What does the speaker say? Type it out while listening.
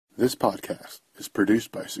This podcast is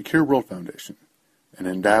produced by Secure World Foundation, an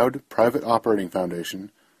endowed private operating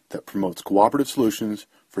foundation that promotes cooperative solutions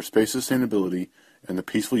for space sustainability and the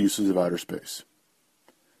peaceful uses of outer space.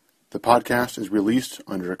 The podcast is released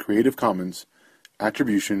under a Creative Commons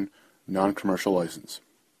Attribution Non-Commercial License.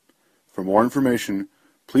 For more information,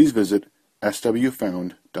 please visit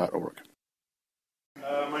swfound.org.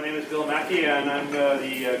 My name is Bill Mackey, and I'm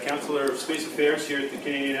the Counselor of Space Affairs here at the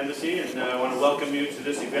Canadian Embassy, and I want to welcome you to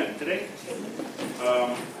this event today.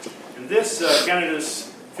 In this,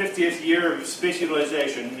 Canada's 50th year of space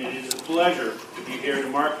utilization, it is a pleasure to be here to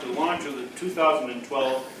mark the launch of the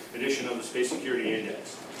 2012 edition of the Space Security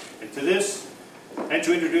Index. And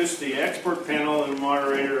to introduce the expert panel and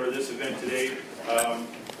moderator of this event today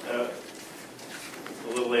a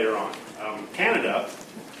little later on. Canada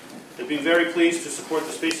has been very pleased to support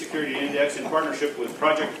the Space Security Index in partnership with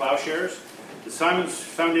Project Ploughshares, the Simons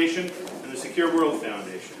Foundation, and the Secure World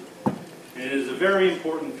Foundation. And it is a very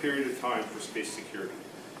important period of time for space security.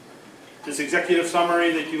 This executive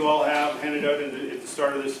summary that you all have handed out at the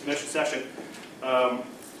start of this session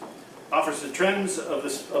offers the trends of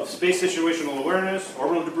space situational awareness,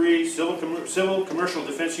 orbital debris, civil, commercial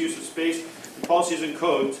defense use of space, and policies and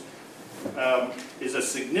codes. Is a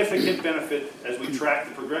significant benefit as we track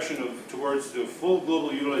the progression towards the full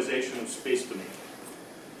global utilization of space domain.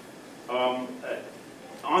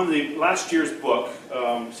 On the last year's book,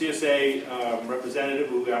 CSA representative,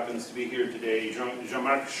 who happens to be here today,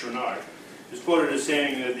 Jean-Marc Chouinard, is quoted as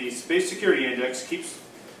saying that the Space Security Index keeps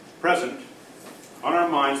present on our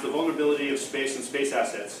minds the vulnerability of space and space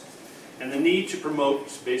assets and the need to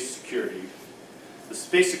promote space security. The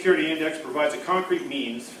Space Security Index provides a concrete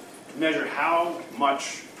means to measure how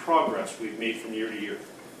much progress we've made from year to year.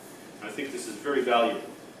 And I think this is very valuable.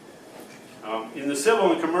 In the civil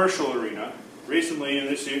and commercial arena, recently in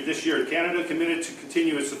this year, Canada committed to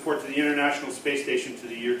continue its support to the International Space Station to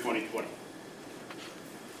the year 2020.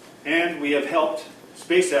 And we have helped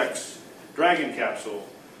SpaceX Dragon capsule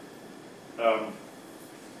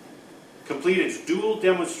complete its dual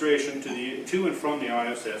demonstration to and from the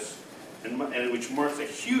ISS, and which marks a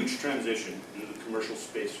huge transition into the commercial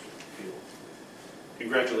space field.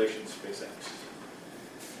 Congratulations, SpaceX.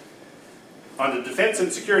 On the defense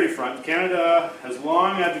and security front, Canada has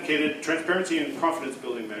long advocated transparency and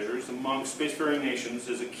confidence-building measures among spacefaring nations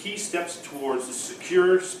as a key steps towards a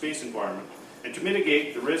secure space environment and to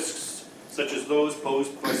mitigate the risks such as those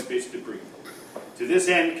posed by space debris. To this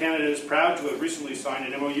end, Canada is proud to have recently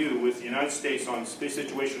signed an MOU with the United States on space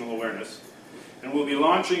situational awareness and will be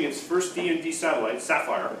launching its first D&D satellite,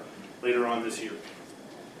 Sapphire, later on this year.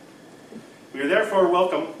 We are therefore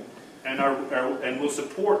welcome and will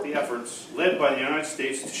support the efforts led by the United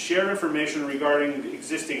States to share information regarding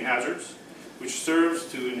existing hazards, which serves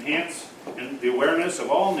to enhance the awareness of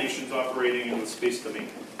all nations operating in the space domain.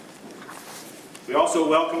 We also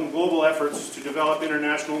welcome global efforts to develop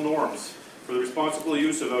international norms for the responsible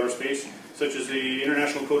use of outer space, such as the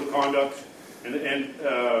International Code of Conduct and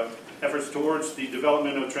efforts towards the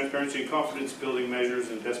development of transparency and confidence-building measures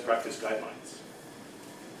and best practice guidelines.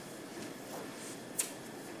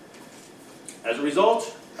 As a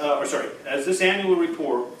result, as the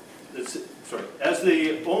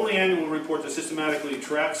only annual report that systematically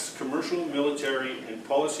tracks commercial, military, and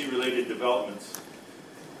policy-related developments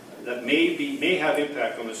that may have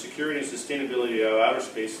impact on the security and sustainability of outer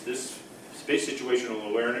space, this Space Situational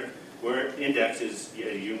Awareness Index is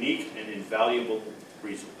a unique and invaluable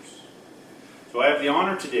resource. So I have the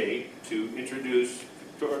honor today to introduce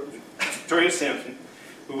Victoria Samson,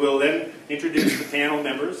 who will then introduce the panel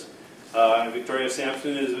members. Victoria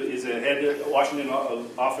Samson is a head Washington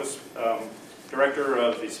office director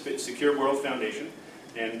of the Secure World Foundation.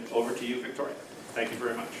 And over to you, Victoria. Thank you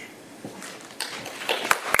very much.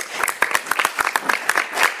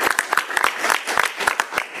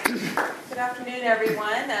 Good afternoon,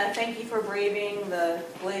 everyone. Thank you for braving the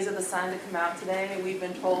blaze of the sun to come out today. We've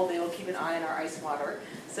been told they will keep an eye on our ice water,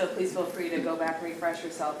 so please feel free to go back and refresh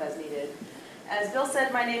yourself as needed. As Bill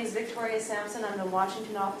said, my name is Victoria Samson. I'm the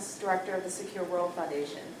Washington Office Director of the Secure World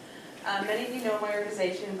Foundation. Many of you know my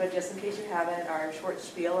organization, but just in case you haven't, our short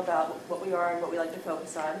spiel about what we are and what we like to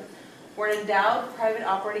focus on. We're an endowed private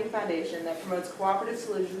operating foundation that promotes cooperative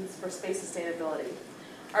solutions for space sustainability.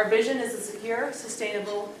 Our vision is the secure,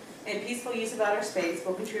 sustainable, and peaceful use of outer space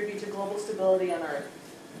will contribute to global stability on Earth.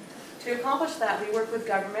 To accomplish that, we work with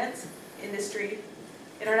governments, industry,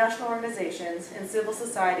 international organizations, and civil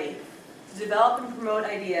society to develop and promote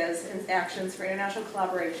ideas and actions for international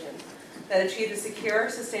collaboration that achieve the secure,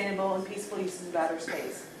 sustainable, and peaceful uses of outer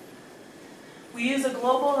space. We use a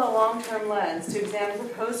global and a long-term lens to examine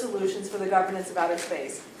proposed solutions for the governance of outer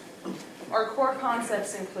space. Our core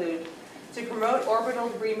concepts include to promote orbital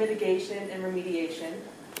debris mitigation and remediation,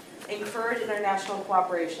 encourage international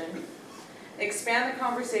cooperation, expand the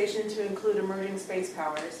conversation to include emerging space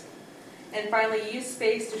powers, and finally use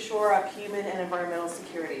space to shore up human and environmental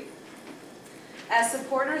security. As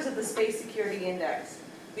supporters of the Space Security Index,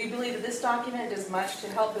 we believe that this document does much to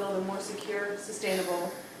help build a more secure,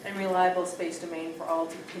 sustainable, and reliable space domain for all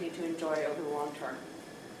to continue to enjoy over the long term.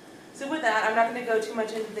 So with that, I'm not going to go too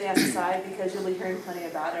much into the SSI because you'll be hearing plenty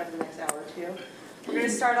about it over the next hour or two. We're going to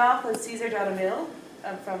start off with Cesar Jaramillo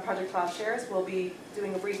from Project Ploughshares. We'll be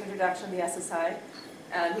doing a brief introduction of the SSI.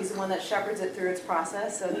 He's the one that shepherds it through its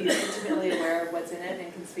process, so he's intimately aware of what's in it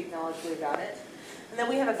and can speak knowledgeably about it. And then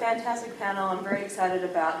we have a fantastic panel I'm very excited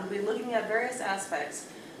about. We'll be looking at various aspects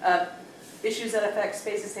of issues that affect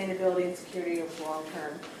space sustainability and security over the long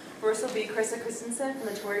term. First will be Carissa Christensen from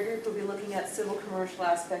the Tauri Group, who will be looking at civil commercial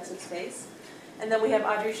aspects of space. And then we have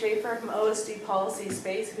Audrey Schaffer from OSD Policy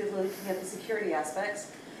Space, who will be looking at the security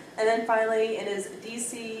aspects. And then finally, in his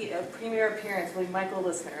DC premier appearance, will be Michael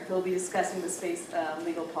Listner, who will be discussing the space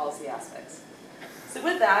legal policy aspects. So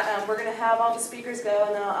with that, we're going to have all the speakers go,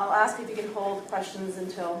 and then I'll ask if you can hold questions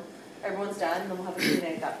until everyone's done, and then we'll have a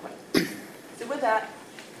Q&A at that point. So with that,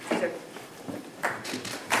 Cesar.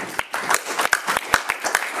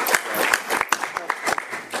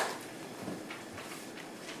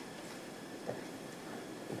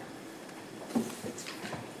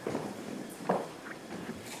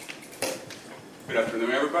 Good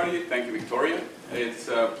afternoon, everybody. Thank you, Victoria. It's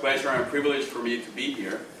a pleasure and a privilege for me to be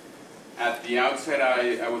here. At the outset,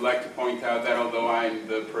 I would like to point out that although I'm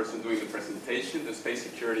the person doing the presentation, the Space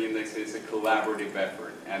Security Index is a collaborative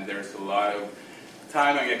effort, and there's a lot of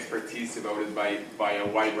time and expertise devoted by a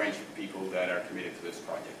wide range of people that are committed to this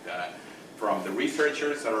project. From the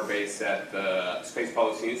researchers that are based at the Space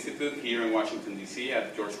Policy Institute here in Washington, D.C.,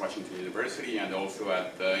 at George Washington University, and also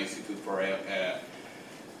at the Institute for Air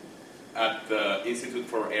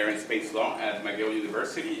and Space Law at McGill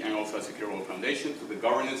University, and also at Secure World Foundation, to the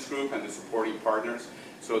governance group and the supporting partners.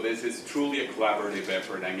 So this is truly a collaborative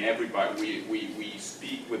effort, and everybody, we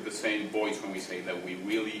speak with the same voice when we say that we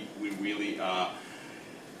really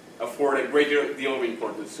afford a great deal of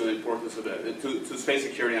importance to the importance of to space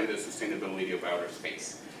security and the sustainability of outer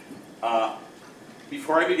space.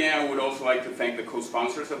 Before I begin, I would also like to thank the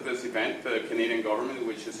co-sponsors of this event, the Canadian government,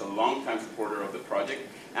 which is a long-time supporter of the project,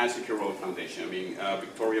 and Secure World Foundation.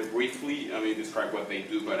 Victoria briefly, described what they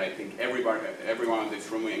do, but I think everyone in this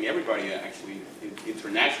room, and everybody actually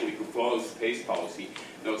internationally who follows space policy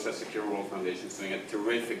knows that Secure World Foundation is doing a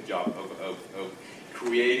terrific job of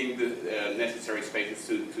creating the necessary spaces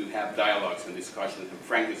to have dialogues and discussions and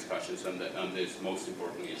frank discussions on this most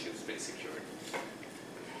important issue of space security.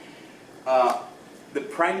 The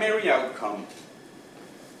primary outcome.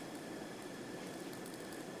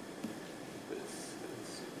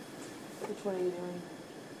 Which one are you doing?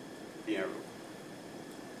 The arrow.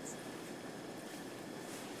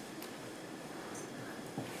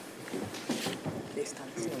 This time,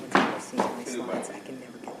 no one's ever seen my slides. I can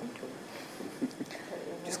never get them to work.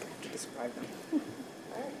 Just going to have to describe them. All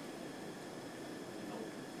right.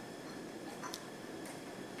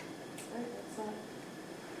 That's not.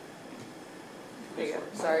 There you go.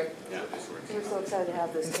 Sorry. Yeah, this works. We're so excited to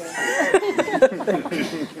have this too.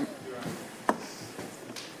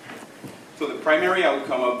 So the primary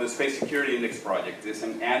outcome of the Space Security Index project is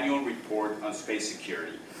an annual report on space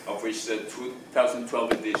security, of which the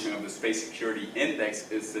 2012 edition of the Space Security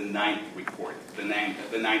Index is the 9th report, the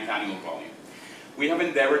ninth annual volume. We have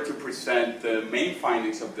endeavored to present the main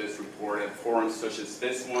findings of this report at forums such as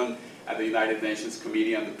this one, at the United Nations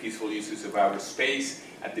Committee on the Peaceful Uses of Outer Space,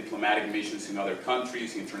 at diplomatic missions in other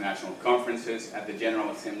countries, international conferences, at the General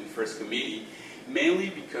Assembly First Committee, mainly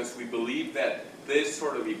because we believe that this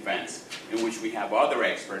sort of events, in which we have other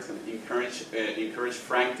experts, and encourage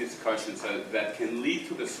frank discussions that can lead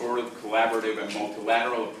to the sort of collaborative and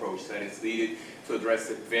multilateral approach that is needed to address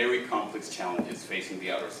the very complex challenges facing the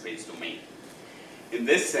outer space domain. In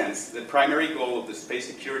this sense, the primary goal of the Space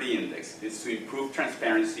Security Index is to improve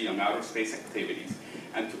transparency on outer space activities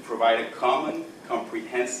and to provide a common,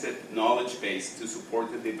 comprehensive knowledge base to support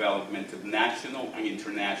the development of national and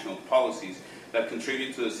international policies that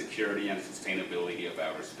contribute to the security and sustainability of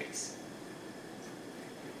outer space.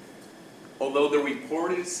 Although the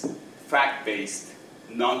report is fact-based,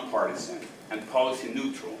 nonpartisan, and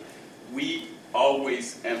policy-neutral, we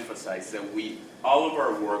always emphasize that all of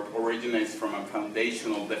our work originates from a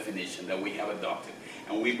foundational definition that we have adopted,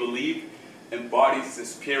 and we believe embodies the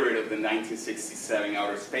spirit of the 1967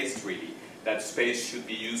 Outer Space Treaty, that space should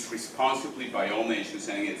be used responsibly by all nations,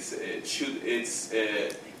 and its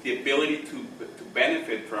the ability to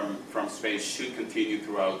benefit from space should continue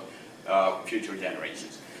throughout future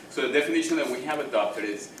generations. So the definition that we have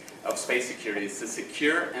adopted of space security is the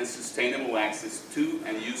secure and sustainable access to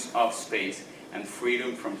and use of space and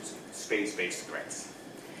freedom from space-based threats.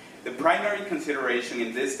 The primary consideration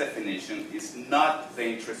in this definition is not the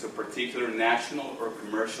interests of particular national or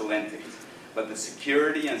commercial entities, but the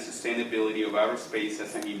security and sustainability of outer space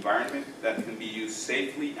as an environment that can be used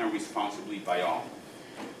safely and responsibly by all.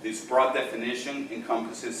 This broad definition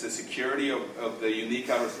encompasses the security of the unique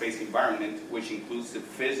outer space environment, which includes the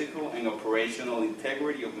physical and operational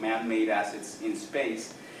integrity of man-made assets in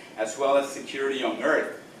space, as well as security on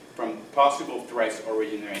Earth from possible threats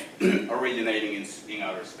originating in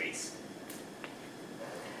outer space.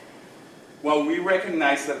 While we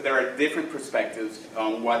recognize that there are different perspectives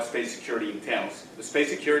on what space security entails, the Space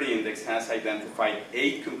Security Index has identified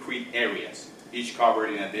 8 concrete areas, each covered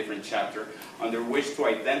in a different chapter, under which to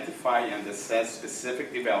identify and assess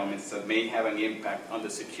specific developments that may have an impact on the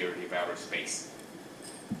security of outer space.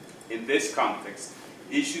 In this context,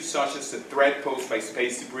 issues such as the threat posed by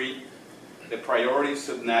space debris, the priorities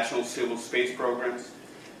of national civil space programs,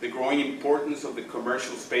 the growing importance of the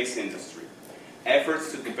commercial space industry,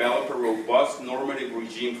 efforts to develop a robust normative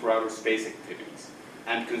regime for outer space activities,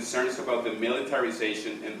 and concerns about the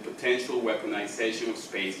militarization and potential weaponization of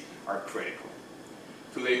space are critical.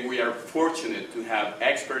 Today we are fortunate to have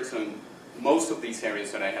experts on most of these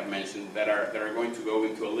areas that I have mentioned that are going to go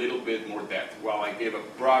into a little bit more depth while I give a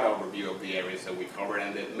broad overview of the areas that we covered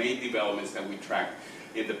and the main developments that we tracked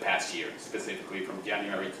in the past year, specifically from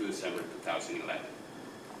January to December 2011.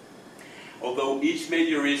 Although each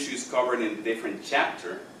major issue is covered in a different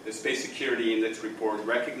chapter, the Space Security Index report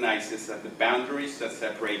recognizes that the boundaries that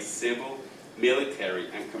separate civil, military,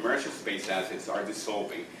 and commercial space assets are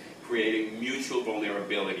dissolving, creating mutual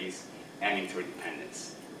vulnerabilities and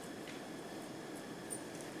interdependence.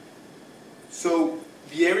 So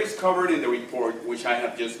the areas covered in the report, which I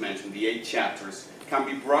have just mentioned, the 8 chapters, can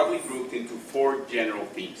be broadly grouped into 4 general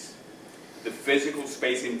themes: the physical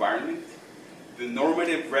space environment, the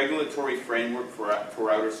normative regulatory framework for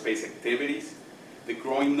outer space activities, the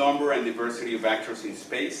growing number and diversity of actors in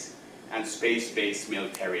space, and space-based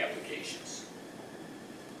military applications.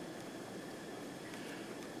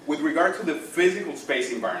 With regard to the physical space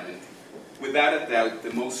environment, without a doubt,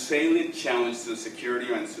 the most salient challenge to the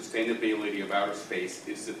security and sustainability of outer space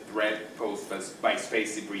is the threat posed by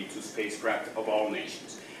space debris to spacecraft of all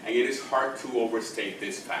nations. And it is hard to overstate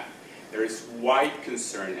this fact. There is wide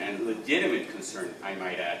concern, and legitimate concern, I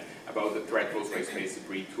might add, about the threat posed by space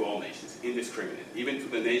debris to all nations, indiscriminate. Even to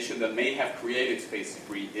the nation that may have created space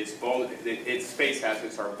debris, its space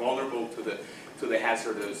assets are vulnerable to the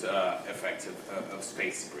hazardous effects of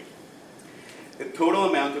space debris. The total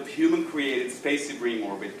amount of human-created space debris in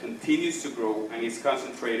orbit continues to grow and is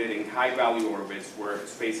concentrated in high-value orbits where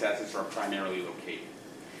space assets are primarily located.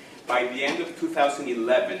 By the end of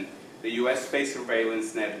 2011, the U.S. Space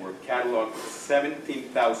Surveillance Network cataloged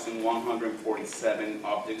 17,147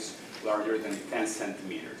 objects larger than 10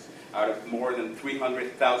 centimeters, out of more than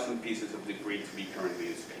 300,000 pieces of debris to be currently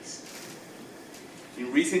in space.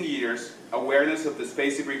 In recent years, awareness of the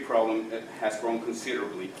space debris problem has grown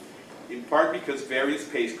considerably, in part because various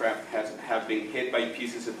spacecraft have been hit by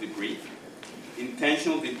pieces of debris,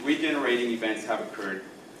 intentional debris-generating events have occurred,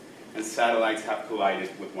 and satellites have collided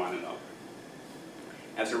with one another.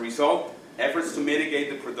 As a result, efforts to mitigate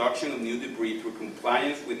the production of new debris through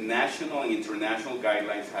compliance with national and international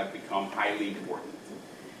guidelines have become highly important.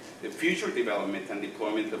 The future development and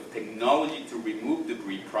deployment of technology to remove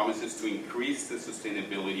debris promises to increase the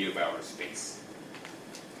sustainability of outer space.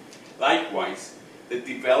 Likewise, the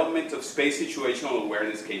development of space situational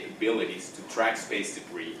awareness capabilities to track space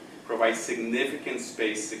debris provides significant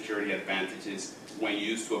space security advantages when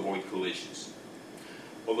used to avoid collisions.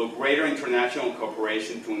 Although greater international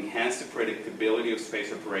cooperation to enhance the predictability of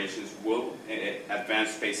space operations will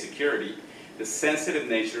advance space security, the sensitive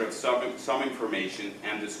nature of some information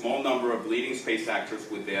and the small number of leading space actors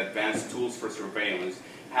with the advanced tools for surveillance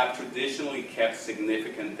have traditionally kept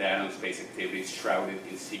significant data on space activities shrouded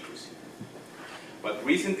in secrecy. But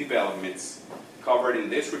recent developments covered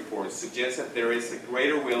in this report suggest that there is a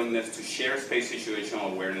greater willingness to share space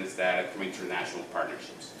situational awareness data through international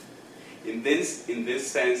partnerships. In this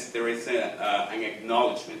sense, there is an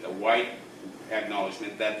acknowledgement, a wide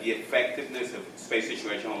acknowledgement, that the effectiveness of space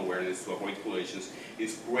situational awareness to avoid collisions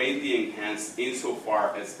is greatly enhanced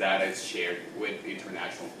insofar as data is shared with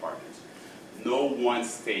international partners. No one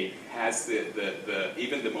state has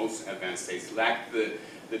even the most advanced states lack the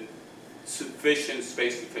sufficient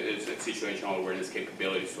space situational awareness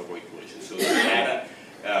capabilities to avoid collisions. So the data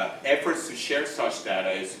share such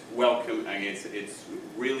data is welcome, and it's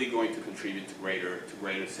really going to contribute to greater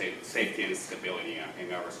safety and stability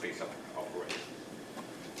in our space operation.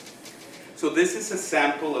 So this is a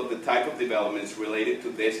sample of the type of developments related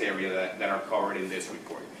to this area that are covered in this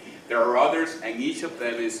report. There are others, and each of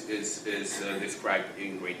them is described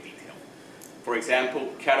in great detail. For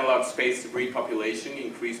example, cataloged space debris population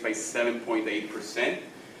increased by 7.8%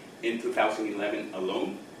 in 2011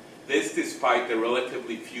 alone. This despite the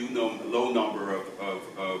relatively low number of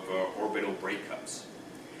orbital breakups.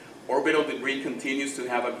 Orbital debris continues to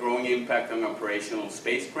have a growing impact on operational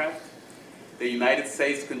spacecraft. The United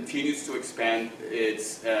States continues to expand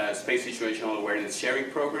its space situational awareness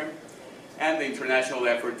sharing program, and the international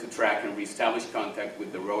effort to track and reestablish contact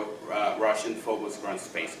with the Russian Phobos ground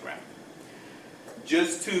spacecraft.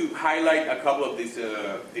 Just to highlight a couple of these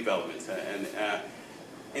developments,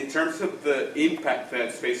 in terms of the impact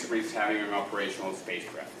that space debris is having on operational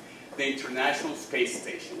spacecraft, the International Space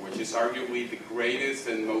Station, which is arguably the greatest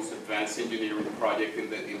and most advanced engineering project in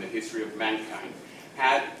the history of mankind,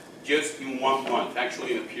 had just in 1 month,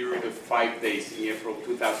 actually in a period of 5 days in April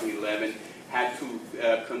 2011, had to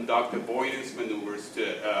conduct avoidance maneuvers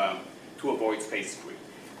to avoid space debris.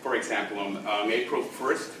 For example, on April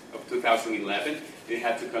 1st of 2011, they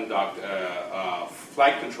had to conduct,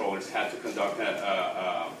 flight controllers had to conduct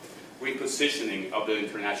a repositioning of the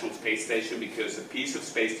International Space Station because a piece of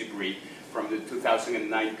space debris from the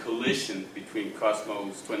 2009 collision between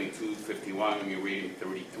Cosmos 2251 and Iridium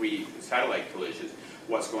 33 satellite collisions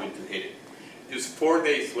was going to hit it. Just 4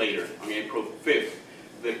 days later, on April 5th,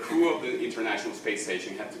 the crew of the International Space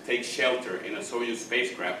Station had to take shelter in a Soyuz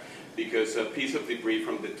spacecraft because a piece of debris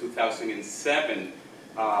from the 2007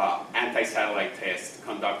 anti-satellite test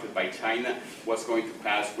conducted by China was going to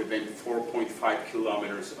pass within 4.5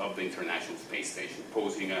 kilometers of the International Space Station,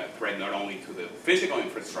 posing a threat not only to the physical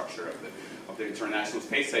infrastructure of the International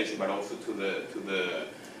Space Station, but also to the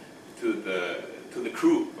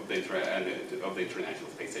crew of the International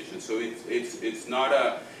Space Station. So it's not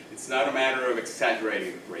a matter of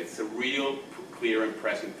exaggerating the threat. It's a real, clear, and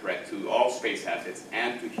present threat to all space assets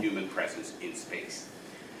and to human presence in space.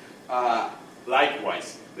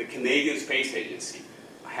 Likewise, the Canadian Space Agency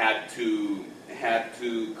had to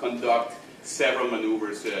conduct several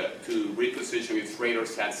maneuvers to reposition its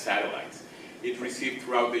RadarSat satellites. It received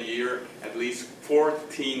throughout the year at least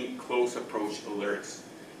 14 close approach alerts,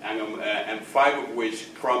 and 5 of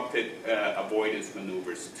which prompted avoidance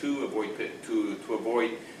maneuvers to avoid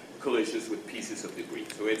collisions with pieces of debris.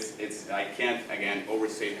 So I can't again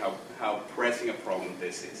overstate how pressing a problem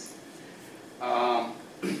this is.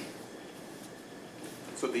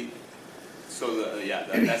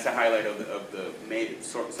 That's a highlight of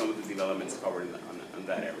some of the developments covered on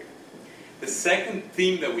that area. The second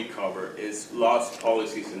theme that we cover is laws,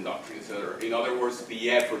 policies, and doctrines. In other words,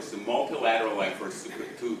 the multilateral efforts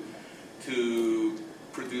to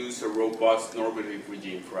produce a robust normative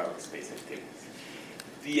regime for outer space activities.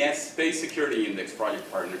 The Space Security Index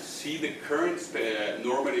project partners see the current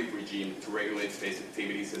normative regime to regulate space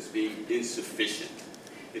activities as being insufficient.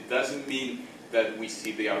 It doesn't mean that we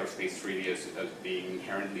see the Outer Space Treaty as being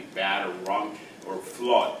inherently bad or wrong or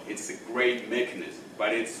flawed. It's a great mechanism,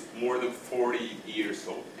 but it's more than 40 years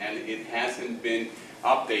old, and it hasn't been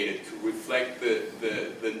updated to reflect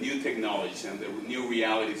the new technologies and the new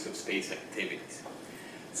realities of space activities.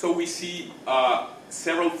 So we see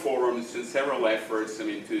several forums and several efforts,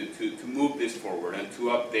 to move this forward and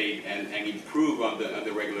to update and improve on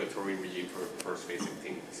the regulatory regime for space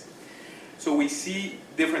activities. So we see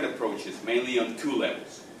different approaches, mainly on 2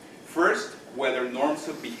 levels. First, whether norms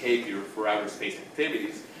of behavior for outer space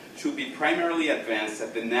activities should be primarily advanced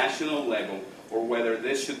at the national level or whether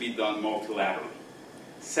this should be done multilaterally.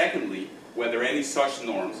 Secondly, whether any such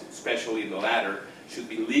norms, especially the latter, should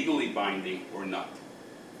be legally binding or not.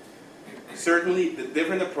 Certainly, the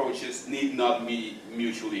different approaches need not be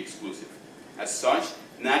mutually exclusive. As such,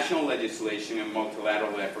 national legislation and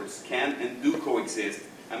multilateral efforts can and do coexist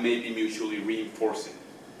and may be mutually reinforcing.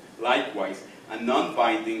 Likewise, a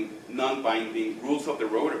non-binding rules of the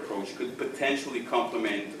road approach could potentially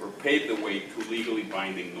complement or pave the way to legally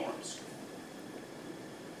binding norms.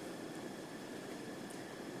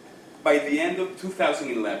 By the end of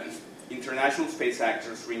 2011, international space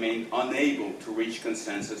actors remained unable to reach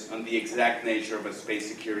consensus on the exact nature of a space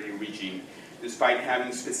security regime, despite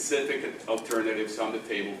having specific alternatives on the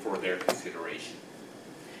table for their consideration.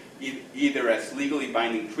 Either as legally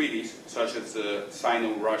binding treaties, such as the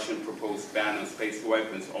Sino-Russian proposed ban on space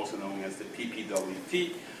weapons, also known as the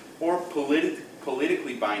PPWT, or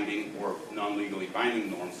politically binding or non-legally binding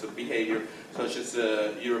norms of behavior, such as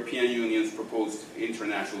the European Union's proposed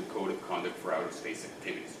International Code of Conduct for Outer Space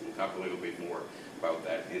Activities. We'll talk a little bit more about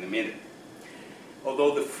that in a minute.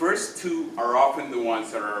 Although the first two are often the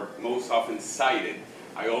ones that are most often cited,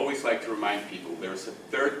 I always like to remind people there's a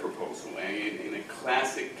third proposal, and in a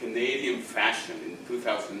classic Canadian fashion in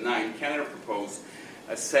 2009, Canada proposed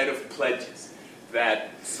a set of pledges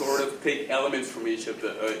that sort of take elements from each of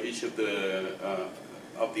the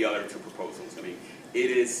other two proposals. I mean,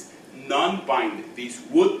 it is non-binding. These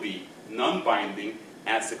would be non-binding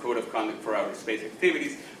as the Code of Conduct for Outer Space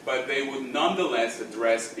Activities, but they would nonetheless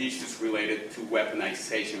address issues related to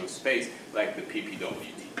weaponization of space, like the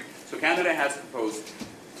PPWT. So Canada has proposed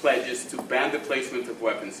pledges to ban the placement of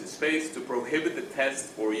weapons in space, to prohibit the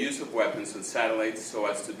test or use of weapons on satellites so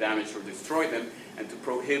as to damage or destroy them, and to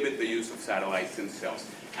prohibit the use of satellites themselves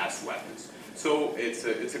as weapons. So it's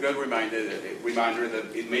a good reminder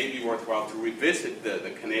that it may be worthwhile to revisit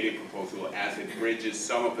the Canadian proposal as it bridges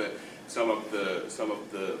some of the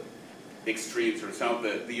extremes or some of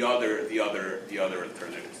the other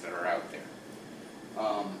alternatives that are out there.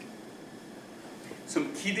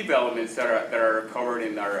 Some key developments that are covered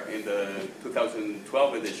in the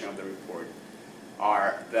 2012 edition of the report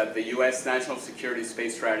are that the U.S. National Security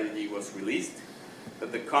Space Strategy was released,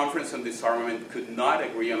 that the Conference on Disarmament could not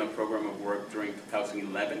agree on a program of work during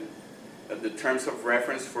 2011, that the terms of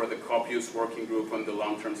reference for the COPUOS Working Group on the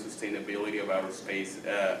Long-Term Sustainability of Outer Space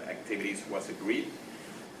Activities was agreed,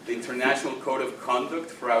 the International Code of Conduct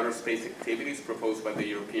for Outer Space Activities proposed by the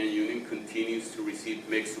European Union continues to receive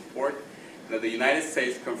mixed support, that the United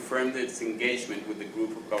States confirmed its engagement with the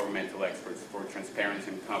group of governmental experts for transparency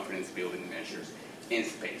and confidence-building measures in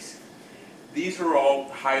space. These are all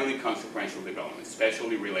highly consequential developments,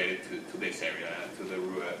 especially related to this area, to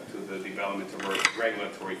the development of a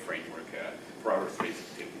regulatory framework for outer space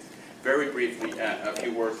activities. Very briefly, a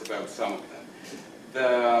few words about some of them.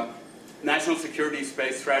 The National Security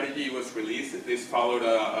Space Strategy was released. This followed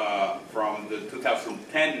from the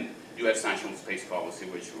 2010 U.S. National Space Policy,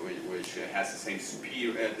 which has the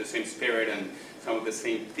same spirit and some of the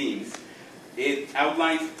same themes. It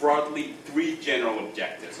outlines broadly three general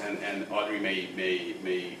objectives, and Audrey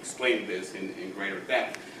may explain this in greater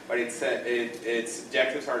depth. But its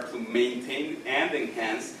objectives are to maintain and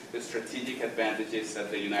enhance the strategic advantages that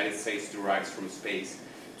the United States derives from space,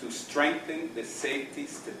 to strengthen the safety,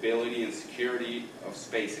 stability, and security of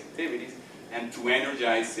space activities, and to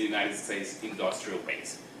energize the United States industrial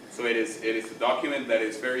base. So it is a document that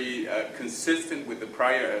is very consistent with the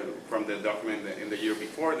prior, from the document in the year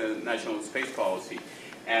before, the National Space Policy,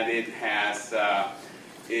 and it has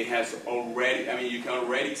already. I mean, you can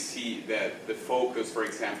already see that the focus, for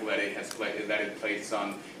example, that it placed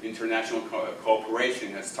on international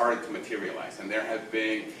cooperation has started to materialize, and there have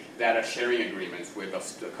been data sharing agreements with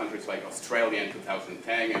countries like Australia in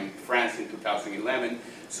 2010 and France in 2011.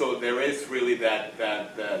 So there is really that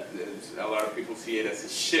a lot of people see it as a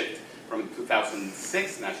shift from the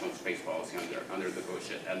 2006 National Space Policy under the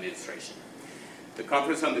Bush administration. The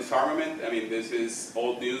Conference on Disarmament, I mean, this is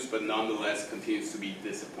old news, but nonetheless continues to be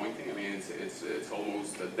disappointing. I mean, it's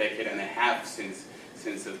almost a decade and a half since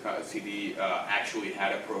the CD actually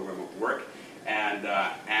had a program of work, and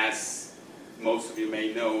as most of you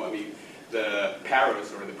may know, I mean, the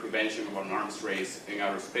PAROS, or the prevention of an arms race in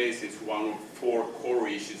outer space, is one of four core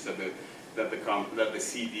issues that the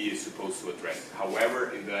CD is supposed to address.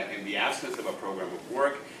 However, in the absence of a program of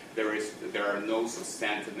work, there are no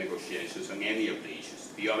substantive negotiations on any of the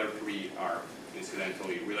issues. The other three are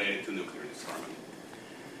incidentally related to nuclear disarmament.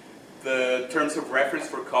 The terms of reference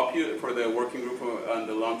for the Working Group on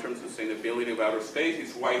the Long-Term Sustainability of Outer Space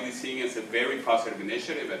is widely seen as a very positive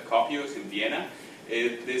initiative at COPUOS in Vienna.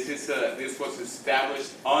 This was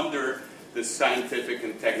established under the Scientific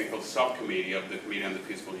and Technical Subcommittee of the Committee on the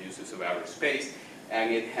Peaceful Uses of Outer Space,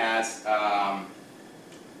 and it has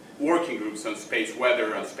working groups on space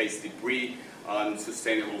weather, on space debris, on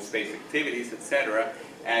sustainable space activities, etc.,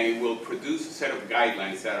 and it will produce a set of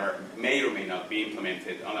guidelines that may or may not be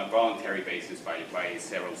implemented on a voluntary basis by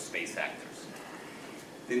several space actors.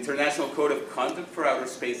 The International Code of Conduct for Outer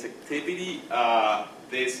Space Activity,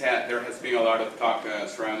 there has been a lot of talk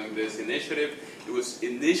surrounding this initiative. It was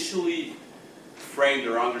initially framed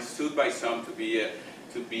or understood by some to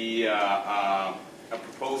be a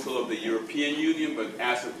proposal of the European Union, but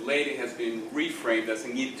as of late it has been reframed as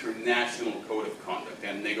an international code of conduct,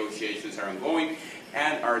 and negotiations are ongoing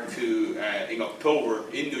and are to, in October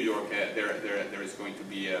in New York, there is going to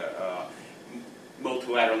be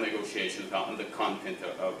multilateral negotiations on the content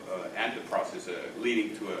and the process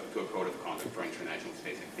leading to a code of conduct for international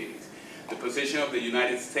space activities. The position of the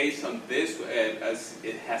United States on this, as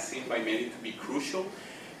it has seen by many to be crucial,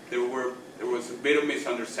 there was a bit of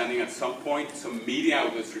misunderstanding at some point. Some media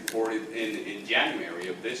outlets reported in January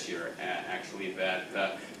of this year, actually, that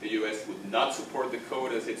the U.S. would not support the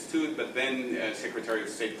code as it stood, but then Secretary of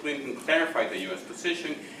State Clinton clarified the U.S.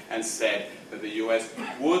 position and said that the U.S.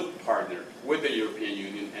 would partner with the European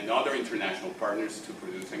Union and other international partners to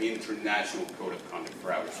produce an international code of conduct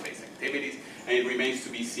for outer space activities, and it remains to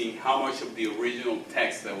be seen how much of the original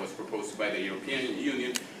text that was proposed by the European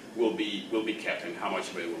Union will be kept and how much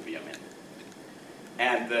of it will be amended.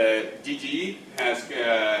 And the GGE has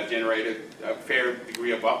generated a fair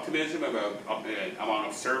degree of optimism about among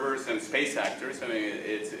observers and space actors. I mean,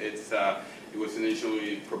 it was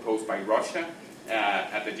initially proposed by Russia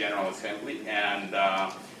at the General Assembly, and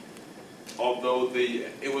although the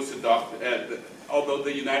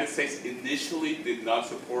United States initially did not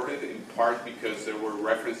support it, in part because there were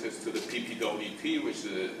references to the PPWT, which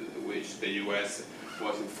the U.S.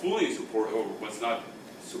 wasn't fully supportive or was not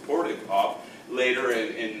supportive of. Later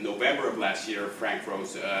in November of last year, Frank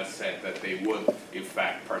Rose said that they would, in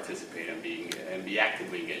fact, participate and be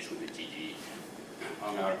actively engaged with the GGE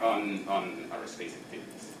on our space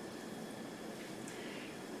activities.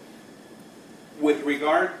 With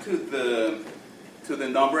regard to the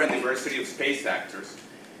number and diversity of space actors,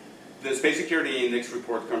 the Space Security Index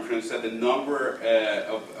report confirms that the number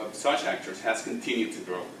of such actors has continued to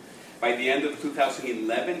grow. By the end of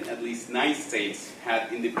 2011, at least 9 states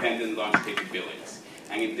had independent launch capabilities,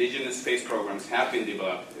 and indigenous space programs have been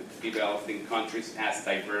developed in countries as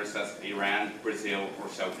diverse as Iran, Brazil, or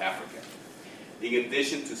South Africa. In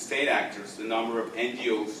addition to state actors, the number of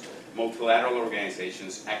NGOs, multilateral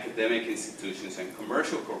organizations, academic institutions, and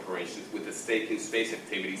commercial corporations with a stake in space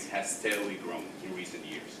activities has steadily grown in recent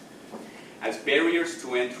years. As barriers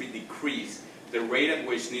to entry decrease, the rate at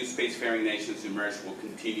which new spacefaring nations emerge will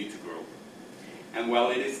continue to grow. And while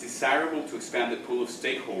it is desirable to expand the pool of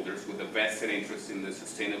stakeholders with a vested interest in the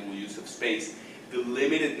sustainable use of space, the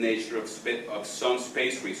limited nature of some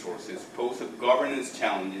space resources poses governance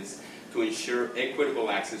challenges to ensure equitable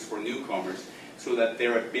access for newcomers so that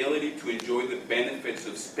their ability to enjoy the benefits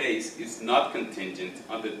of space is not contingent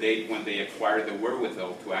on the date when they acquire the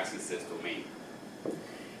wherewithal to access this domain.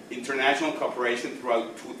 International cooperation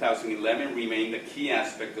throughout 2011 remained a key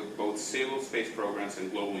aspect of both civil space programs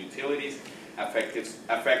and global utilities,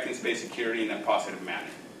 affecting space security in a positive manner.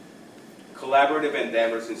 Collaborative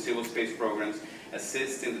endeavors in civil space programs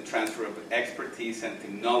assist in the transfer of expertise and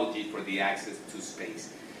technology for the access to space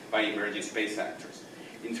by emerging space actors.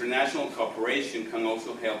 International cooperation can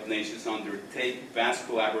also help nations undertake vast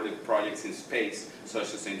collaborative projects in space,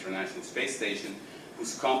 such as the International Space Station,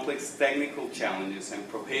 whose complex technical challenges and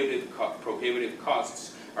prohibitive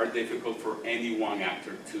costs are difficult for any one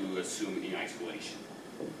actor to assume in isolation.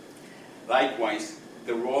 Likewise,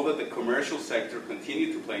 the role that the commercial sector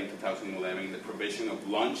continued to play in 2011 in the provision of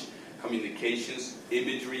launch, communications,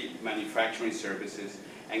 imagery, manufacturing services,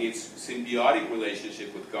 and its symbiotic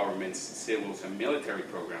relationship with governments, civils, and military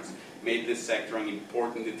programs made this sector an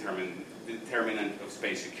important determinant of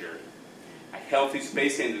space security. A healthy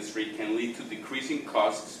space industry can lead to decreasing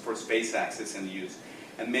costs for space access and use,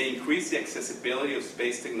 and may increase the accessibility of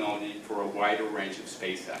space technology for a wider range of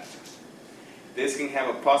space actors. This can have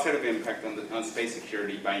a positive impact on space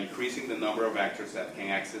security by increasing the number of actors that can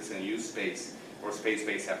access and use space or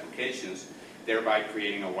space-based applications, thereby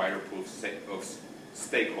creating a wider pool of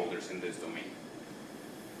stakeholders in this domain.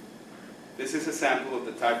 This is a sample of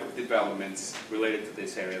the type of developments related to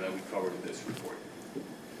this area that we covered in this report.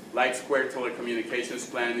 Light Square Telecommunications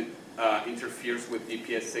Plan interferes with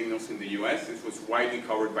GPS signals in the U.S. This was widely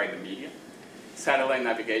covered by the media. Satellite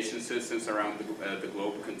navigation systems around the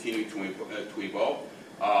globe continue to evolve.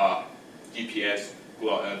 GPS,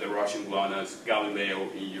 the Russian GLONASS, Galileo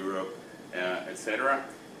in Europe, etc.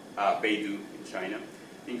 Beidou in China.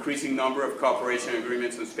 Increasing number of cooperation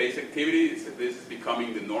agreements on space activities. This is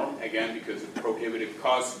becoming the norm, again, because of prohibitive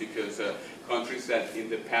costs, because countries that in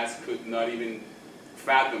the past could not even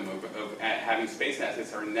fathom of having space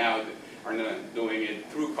assets are now doing it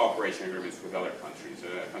through cooperation agreements with other countries.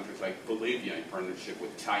 Countries like Bolivia in partnership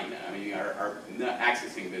with China, I mean, are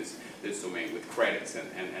accessing this domain with credits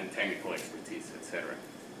and technical expertise, etc.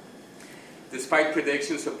 Despite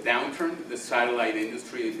predictions of downturn, the satellite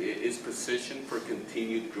industry is positioned for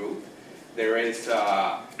continued growth. There was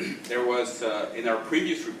in our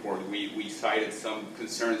previous report we cited some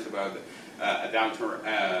concerns about a downturn,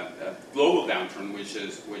 a global downturn, which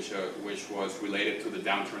was related to the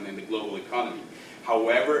downturn in the global economy.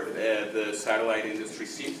 However, the satellite industry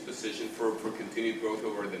seems positioned for continued growth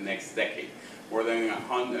over the next decade. More than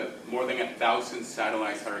 1,000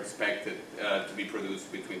 satellites are expected to be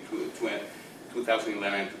produced between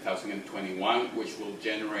 2011 and 2021, which will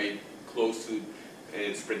generate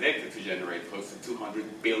it's predicted to generate close to $200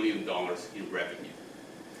 billion in revenue.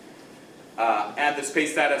 And the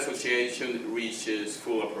Space Data Association reaches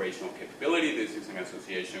full operational capability. This is an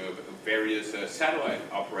association of various satellite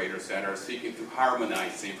operators that are seeking to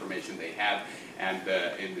harmonize the information they have and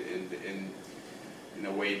in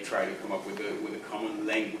a way try to come up with a common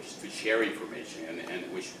language to share information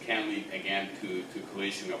and which can lead again to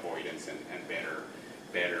collision avoidance and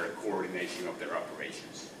better coordination of their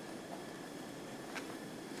operations.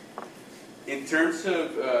 In terms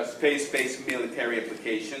of space-based military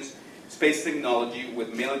applications, space technology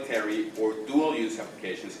with military or dual-use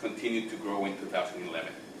applications continued to grow in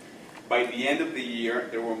 2011. By the end of the year,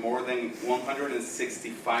 there were more than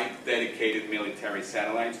 165 dedicated military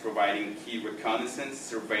satellites providing key reconnaissance,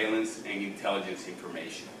 surveillance, and intelligence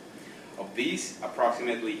information. Of these,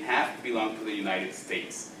 approximately half belong to the United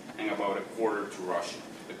States and about a quarter to Russia,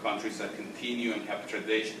 the countries that continue to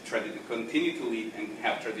lead and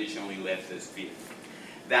have traditionally led this field.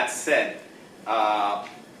 That said,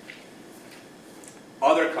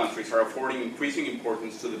 other countries are affording increasing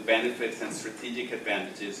importance to the benefits and strategic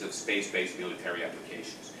advantages of space-based military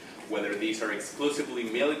applications, whether these are exclusively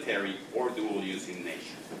military or dual-use in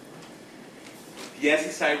nature. The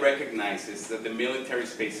SSI recognizes that the military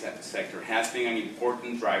space sector has been an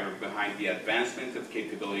important driver behind the advancement of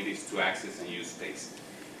capabilities to access and use space.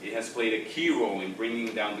 It has played a key role in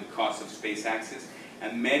bringing down the cost of space access,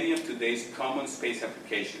 and many of today's common space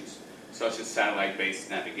applications, such as satellite-based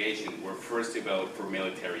navigation, were first developed for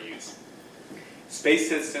military use. Space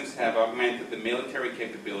systems have augmented the military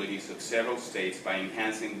capabilities of several states by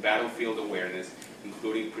enhancing battlefield awareness,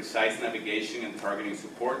 including precise navigation and targeting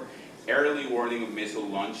support, early warning of missile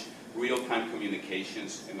launch, real-time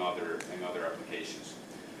communications, and other applications.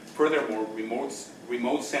 Furthermore,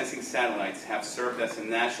 remote sensing satellites have served as a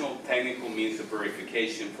national technical means of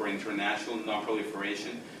verification for international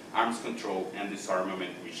non-proliferation, arms control, and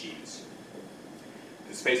disarmament regimes.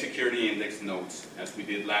 The Space Security Index notes, as we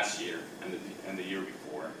did last year and the year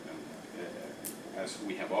before, as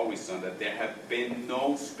we have always done, that there have been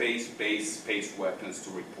no space-based space weapons to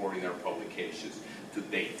report in our publications to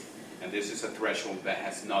date. And this is a threshold that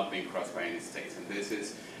has not been crossed by any states. And this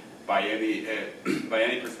is, by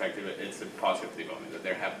any perspective, it's a positive development, that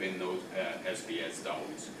there have been no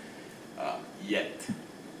SPSWs yet.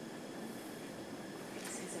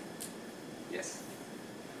 Yes,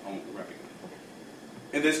 rapidly.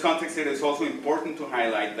 In this context, it is also important to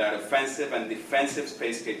highlight that offensive and defensive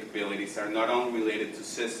space capabilities are not only related to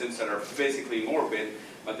systems that are physically in orbit,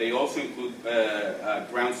 but they also include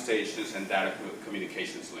ground stations and data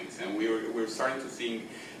communications links. And we're starting to see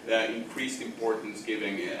increased importance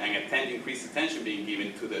giving and increased attention being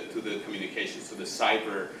given to the communications, to the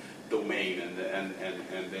cyber domain,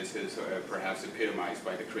 and this is perhaps epitomized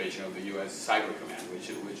by the creation of the U.S. Cyber Command,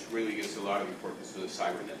 which really gives a lot of importance to the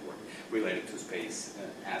cyber network related to space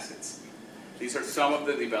assets. These are some of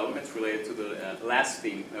the developments related to the last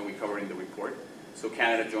theme that we covered in the report. So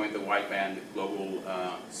Canada joined the wideband global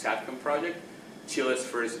SATCOM project. Chile's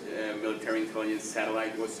first military intelligence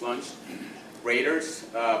satellite was launched. Raiders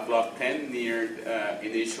Block 10 neared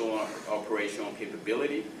initial operational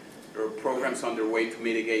capability. There are programs underway to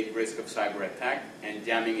mitigate risk of cyber attack, and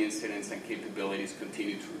jamming incidents and capabilities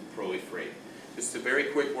continue to proliferate. Just a very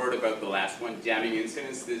quick word about the last one, jamming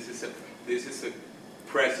incidents. This is a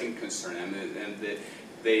pressing concern, and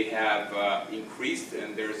they have increased,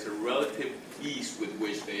 and there's a relative ease with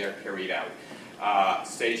which they are carried out.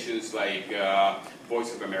 Stations like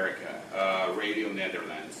Voice of America, Radio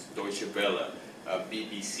Netherlands, Deutsche Welle,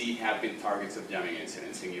 BBC have been targets of jamming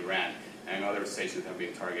incidents in Iran, and other stations have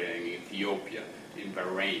been targeted in Ethiopia, in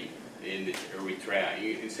Bahrain, in Eritrea,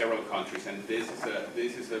 in several countries, and this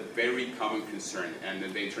is a very common concern, and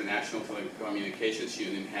the International Telecommunications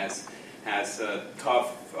Union has a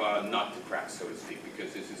tough nut to crack, so to speak,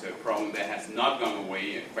 because this is a problem that has not gone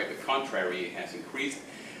away, and quite the contrary, it has increased,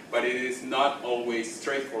 but it is not always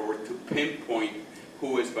straightforward to pinpoint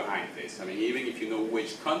who is behind this. I mean, even if you know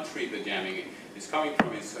which country the jamming is coming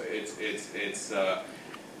from,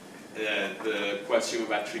 the question of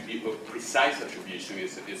precise attribution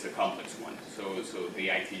is a complex one. So the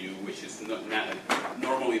ITU, which is not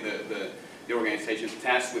normally the organization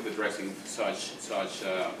tasked with addressing such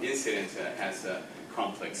incidents, has a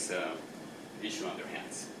complex issue on their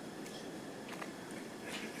hands.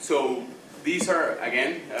 So These are,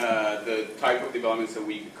 again, the type of developments that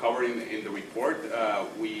we cover in the report.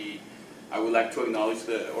 I would like to acknowledge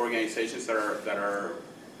the organizations that are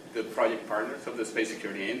the project partners of the Space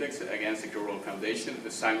Security Index, again, Secure World Foundation,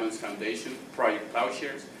 the Simons Foundation, Project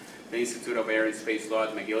Ploughshares, the Institute of Air and Space Law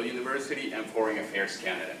at McGill University, and Foreign Affairs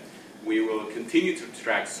Canada. We will continue to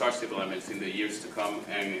track such developments in the years to come,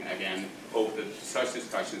 and again, hope that such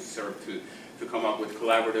discussions serve to come up with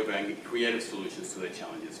collaborative and creative solutions to the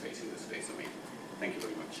challenges facing the space domain. Thank you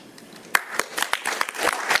very much.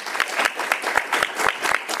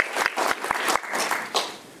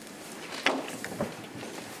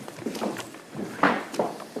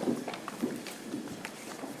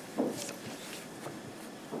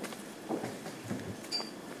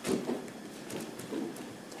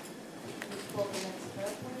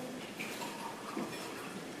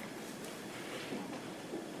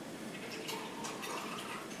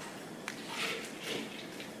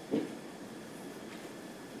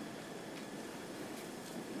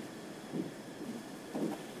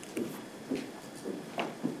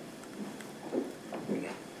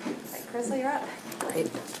 Carissa, you're up. Great.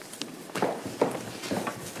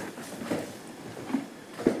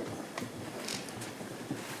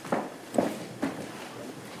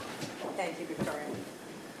 Thank you, Victoria.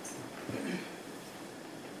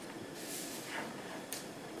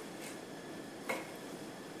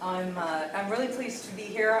 I'm really pleased to be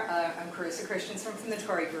here. I'm Carissa Christensen from the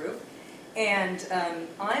Tauri Group, and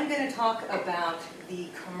I'm going to talk about the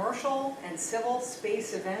commercial and civil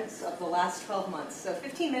space events of the last 12 months. So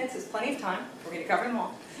 15 minutes is plenty of time. We're going to cover them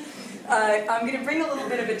all. I'm going to bring a little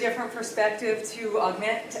bit of a different perspective to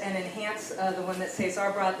augment and enhance the one that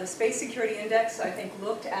Cesar brought. The Space Security Index, I think,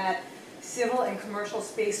 looked at civil and commercial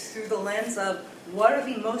space through the lens of what are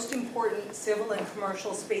the most important civil and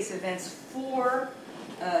commercial space events for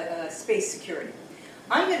space security.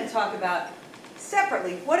 I'm going to talk about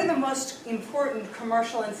separately what are the most important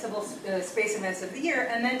commercial and civil space events of the year,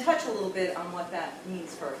 and then touch a little bit on what that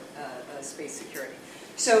means for space security.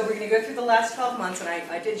 So we're going to go through the last 12 months, and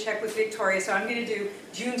I did check with Victoria, so I'm going to do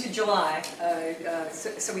June to July,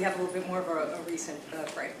 so we have a little bit more of a recent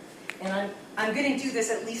frame. And I'm going to do this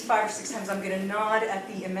at least 5 or 6 times. I'm going to nod at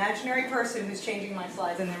the imaginary person who's changing my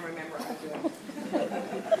slides, and then remember I'm doing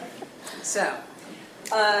it. So,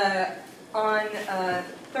 on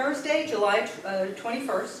Thursday, July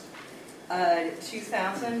 21st,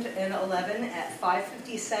 2011 at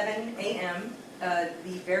 5:57 a.m.,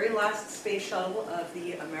 the very last space shuttle of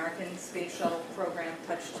the American Space Shuttle program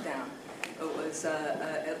touched down. It was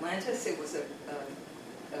Atlantis. It was a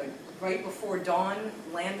right before dawn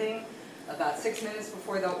landing, about 6 minutes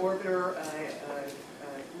before the orbiter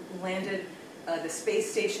landed. The space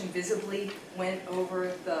station visibly went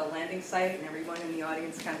over the landing site, and everyone in the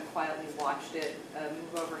audience kind of quietly watched it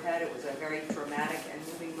move overhead. It was a very dramatic and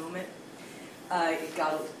moving moment. It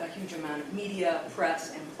got a huge amount of media,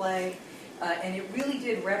 press, and play, and it really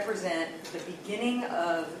did represent the beginning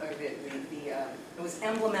of, it was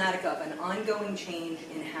emblematic of an ongoing change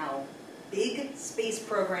in how big space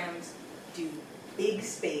programs do big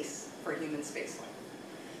space for human spaceflight.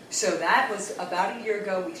 So that was about a year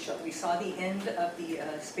ago. We saw the end of the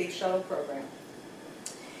Space Shuttle program.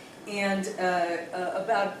 And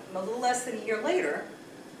about a little less than a year later,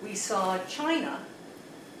 we saw China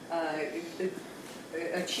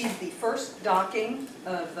achieve the first docking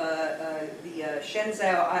of the Shenzhou,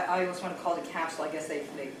 I always want to call it a capsule, I guess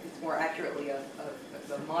it's more accurately a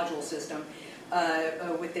module system,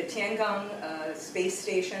 with the Tiangong space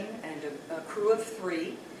station and a crew of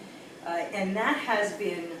 3. And that has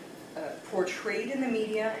been portrayed in the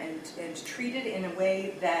media and treated in a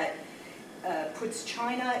way that puts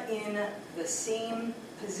China in the same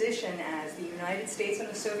position as the United States and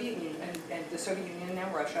the Soviet Union, and the Soviet Union, now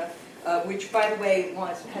Russia, which, by the way,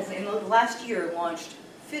 has in the last year launched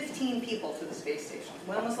 15 people to the space station.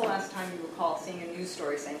 When was the last time you recall seeing a news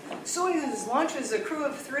story saying, Soyuz launches a crew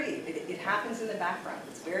of 3? It happens in the background.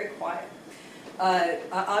 It's very quiet.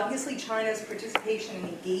 Obviously, China's participation and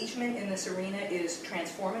engagement in this arena is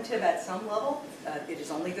transformative at some level. It is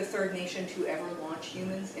only the 3rd nation to ever launch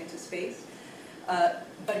humans into space.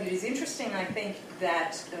 But it is interesting, I think,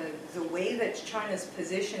 that the way that China's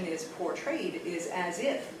position is portrayed is as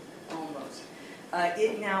if, almost,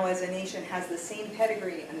 it now as a nation has the same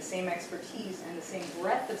pedigree and the same expertise and the same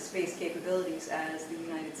breadth of space capabilities as the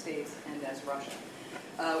United States and as Russia.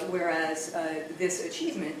 Whereas this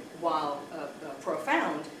achievement, while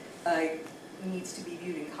profound, needs to be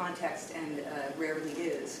viewed in context and rarely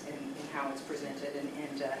is in how it's presented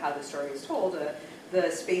and how the story is told. The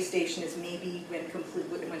space station is maybe, when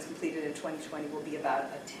it's completed in 2020, will be about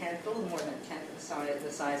a little more than a tenth of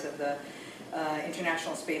the size of the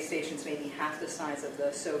International Space Station's maybe half the size of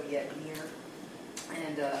the Soviet Mir,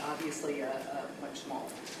 and obviously much smaller.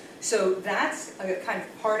 So that's kind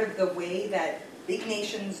of part of the way that big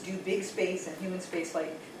nations do big space and human space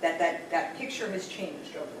flight, that picture has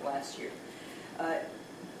changed over the last year.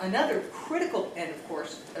 Another critical, and of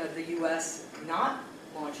course, the U.S. not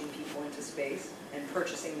launching people into space and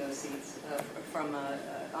purchasing those seats from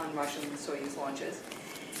on Russian Soyuz launches.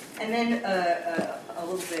 And then a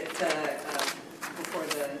little bit before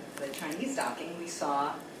the Chinese docking, we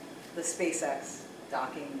saw the SpaceX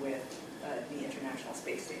docking with the International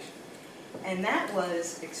Space Station. And that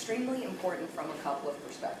was extremely important from a couple of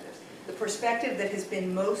perspectives. The perspective that has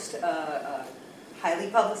been most highly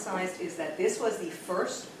publicized is that this was the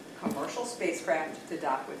first commercial spacecraft to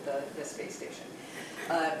dock with the space station.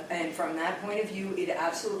 And from that point of view, it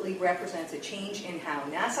absolutely represents a change in how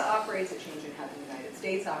NASA operates, a change in how the United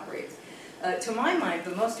States operates. To my mind,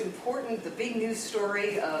 the most important, the big news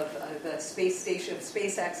story of the space station,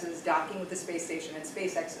 SpaceX's docking with the space station and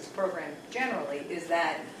SpaceX's program generally is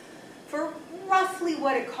that for roughly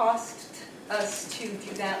what it cost us to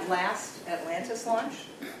do that last Atlantis launch,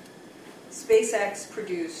 SpaceX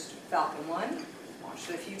produced Falcon 1, launched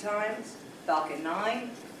it a few times, Falcon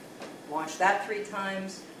 9, launched that 3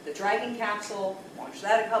 times, the Dragon capsule, launched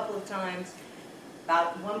that a couple of times,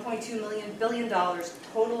 about $1.2 billion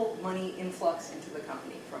total money influx into the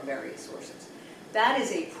company from various sources. That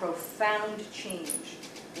is a profound change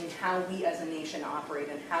in how we as a nation operate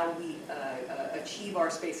and how we achieve our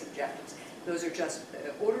space objectives. Those are just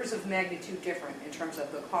orders of magnitude different in terms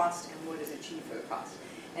of the cost and what is achieved for the cost.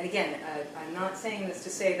 And again, I'm not saying this to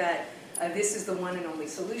say that this is the one and only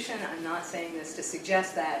solution. I'm not saying this to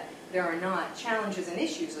suggest that there are not challenges and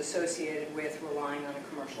issues associated with relying on a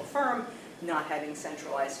commercial firm, not having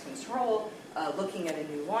centralized control, looking at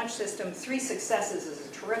a new launch system. 3 successes is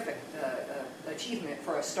a terrific achievement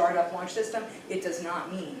for a startup launch system. It does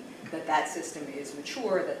not mean that that system is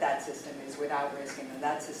mature, that that system is without risk, and that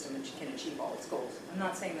that system can achieve all its goals. I'm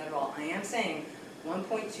not saying that at all. I am saying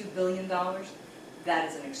 $1.2 billion, that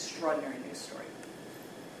is an extraordinary news story.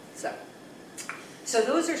 So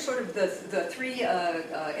those are sort of the 3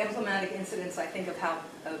 emblematic incidents, I think, of how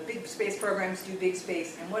big space programs do big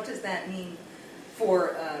space, and what does that mean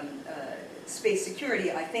for space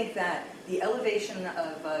security. I think that the elevation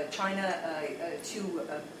of China to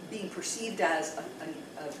being perceived as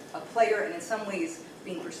a player, and in some ways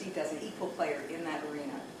being perceived as an equal player in that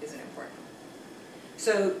arena, is an important one.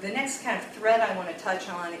 So the next kind of thread I want to touch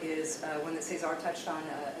on is one that Cesar touched on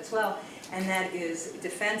as well, and that is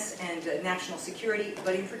defense and national security,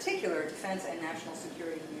 but in particular, defense and national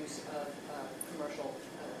security use of commercial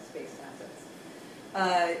space assets.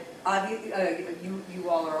 You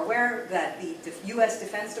all are aware that the U.S.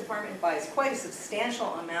 Defense Department buys quite a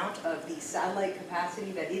substantial amount of the satellite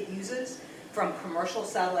capacity that it uses from commercial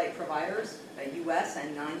satellite providers, U.S.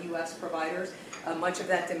 and non-U.S. providers. Much of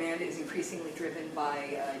that demand is increasingly driven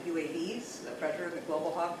by UAVs, the Predator, the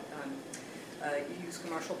Global Hawk, use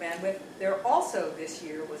commercial bandwidth. There also this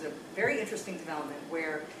year was a very interesting development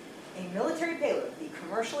where a military payload, the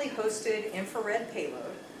commercially hosted infrared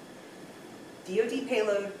payload, DoD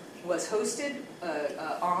payload, was hosted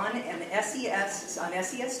on an SES, on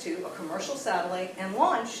SES-2, a commercial satellite, and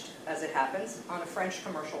launched, as it happens, on a French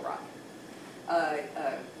commercial rocket.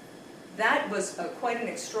 That was quite an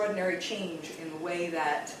extraordinary change in the way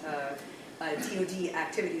that DoD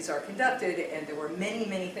activities are conducted, and there were many,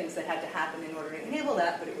 many things that had to happen in order to enable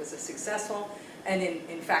that, but it was a successful and,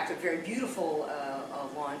 in fact, a very beautiful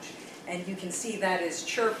launch. And you can see that is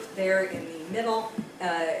chirped there in the middle,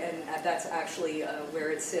 and that's actually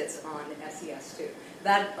where it sits on SES-2.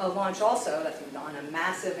 That launch also, that's on a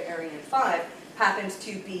massive Ariane 5, happens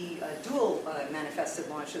to be dual manifested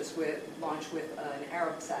launches with an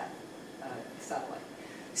Arabsat satellite.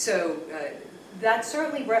 So that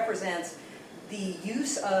certainly represents the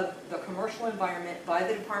use of the commercial environment by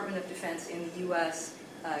the Department of Defense in the U.S.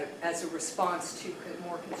 As a response to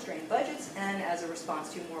more constrained budgets and as a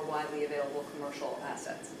response to more widely available commercial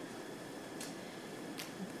assets.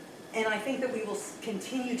 And I think that we will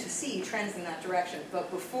continue to see trends in that direction. But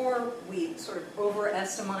before we sort of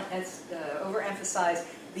overemphasize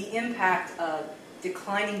the impact of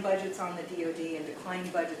declining budgets on the DoD and declining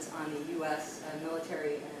budgets on the U.S.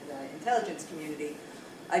 Military and intelligence community,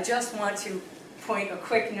 I just want to point a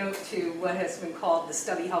quick note to what has been called the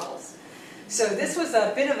Stubby Hubbles. So this was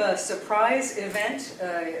a bit of a surprise event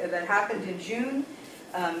that happened in June.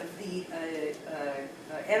 The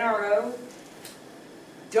NRO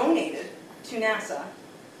donated to NASA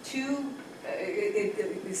 2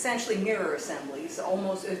 essentially mirror assemblies,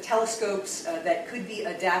 almost telescopes that could be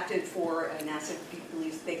adapted for, NASA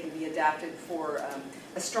believes they can be adapted for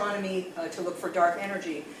astronomy to look for dark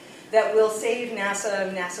energy, that will save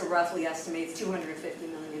NASA roughly estimates $250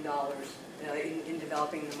 million in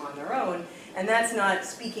developing them on their own, and that's not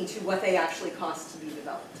speaking to what they actually cost to be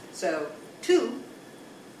developed. So 2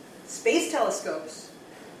 space telescopes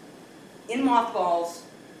in mothballs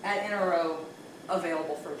at NRO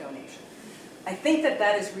available for donation. I think that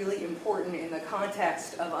that is really important in the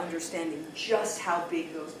context of understanding just how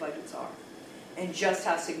big those budgets are and just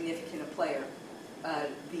how significant a player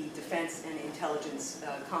the defense and intelligence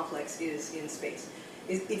complex is in space.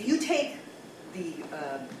 If you take the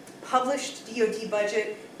published DoD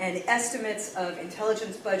budget and estimates of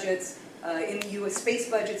intelligence budgets in the U.S., space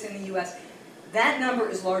budgets in the U.S., that number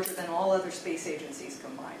is larger than all other space agencies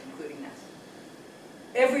combined, including NASA.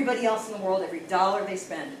 Everybody else in the world, every dollar they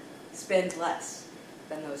spend less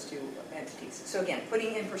than those 2 entities. So again,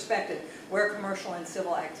 putting in perspective where commercial and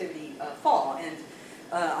civil activity fall. And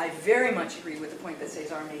I very much agree with the point that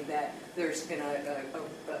Cesar made that there's been a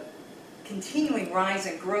continuing rise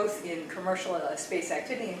and growth in commercial space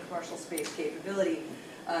activity and commercial space capability,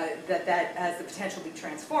 that has the potential to be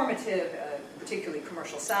transformative, particularly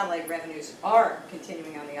commercial satellite revenues are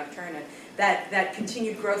continuing on the upturn, and that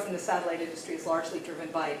continued growth in the satellite industry is largely driven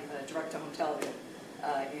by direct-to-home television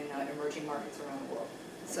in emerging markets around the world.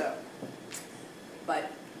 So,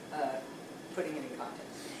 but putting it in context.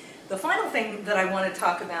 The final thing that I want to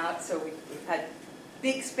talk about, so we've had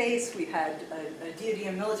big space, we've had a DoD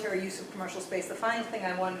and military use of commercial space. The final thing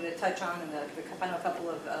I wanted to touch on in the final couple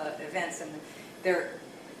of events, and they're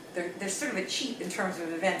sort of a cheat in terms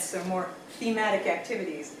of events, they're more thematic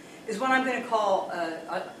activities, is what I'm going to call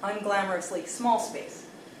unglamorously small space.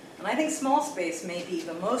 And I think small space may be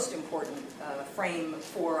the most important frame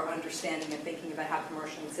for understanding and thinking about how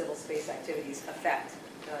commercial and civil space activities affect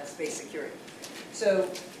space security. So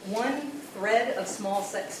one thread of small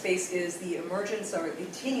space is the emergence or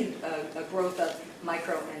continued growth of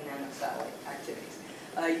micro and nano satellite activities.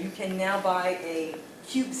 You can now buy a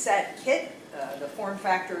CubeSat kit. The form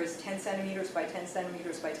factor is 10 centimeters by 10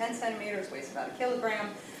 centimeters by 10 centimeters, weighs about a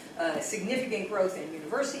kilogram. Significant growth in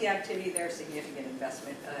university activity there, significant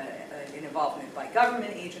investment in involvement by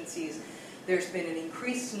government agencies. There's been an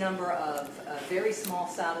increased number of very small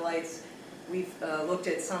satellites. We've looked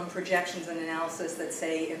at some projections and analysis that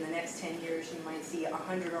say in the next 10 years you might see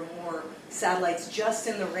 100 or more satellites just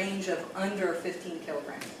in the range of under 15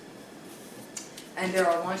 kilograms. And there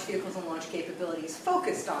are launch vehicles and launch capabilities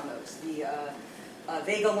focused on those. The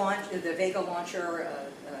Vega launcher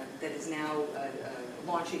that is now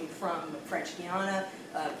launching from French Guiana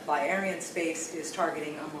by Arianespace is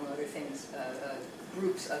targeting, among other things,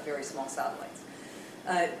 groups of very small satellites.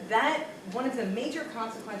 One of the major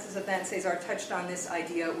consequences of that, and Cesar touched on this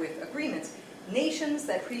idea with agreements, nations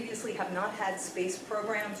that previously have not had space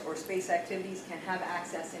programs or space activities can have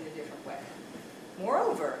access in a different way.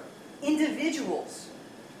 Moreover, individuals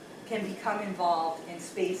can become involved in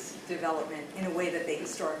space development in a way that they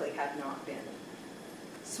historically have not been.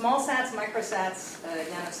 Small sats, microsats,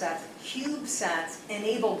 nanosats, CubeSats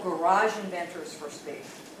enable garage inventors for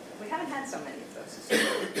space. We haven't had so many of those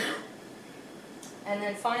historically. And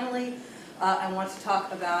then finally, I want to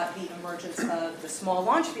talk about the emergence of the small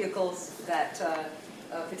launch vehicles that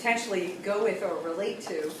potentially go with or relate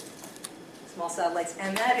to small satellites,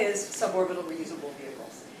 and that is suborbital reusable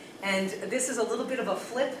vehicles. And this is a little bit of a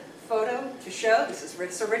flip photo to show. This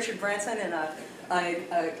is Sir Richard Branson and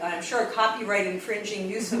I'm sure a copyright infringing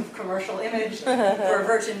use of commercial image for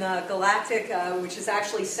Virgin Galactic, which is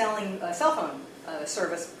actually selling a cell phone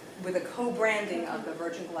service with a co-branding of the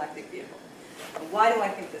Virgin Galactic vehicle. Why do I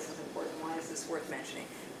think this is important? Why is this worth mentioning?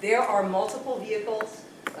 There are multiple vehicles,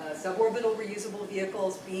 suborbital reusable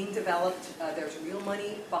vehicles being developed. There's real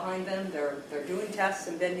money behind them. They're doing tests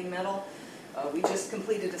and bending metal. We just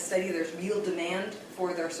completed a study. There's real demand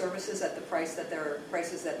for their services at the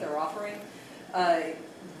prices that they're offering.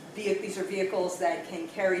 These are vehicles that can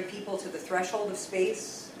carry people to the threshold of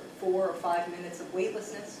space, 4 or 5 minutes of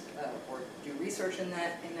weightlessness, or do research in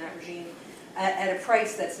that regime, at a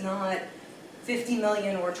price that's not $50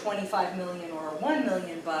 million or $25 million or $1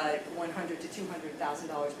 million, but $100,000 to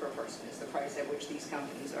 $200,000 per person is the price at which these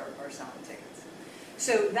companies are selling tickets.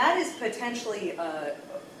 So that is potentially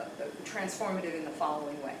transformative in the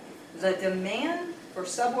following way. The demand for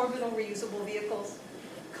suborbital reusable vehicles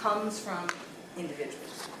comes from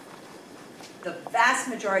individuals. The vast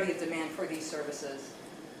majority of demand for these services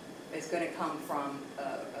is going to come from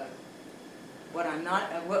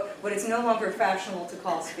what is no longer fashionable to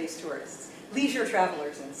call space tourists, leisure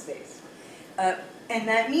travelers in space. And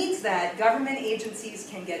that means that government agencies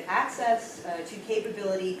can get access to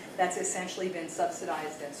capability that's essentially been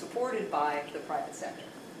subsidized and supported by the private sector.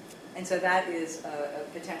 And so that is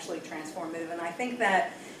potentially transformative. And I think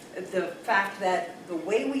that the fact that the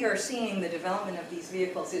way we are seeing the development of these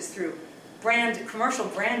vehicles is through commercial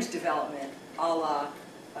brand development, a la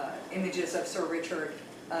images of Sir Richard.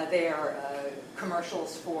 They are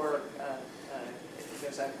commercials for,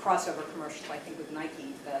 there's a crossover commercial, I think, with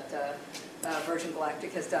Nike that Virgin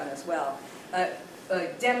Galactic has done as well.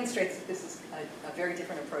 Demonstrates that this is a very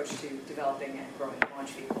different approach to developing and growing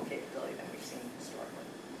launch vehicle capability than we've seen historically.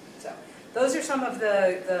 So those are some of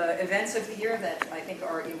the events of the year that I think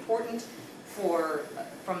are important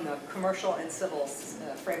from the commercial and civil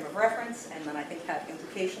frame of reference, and then I think have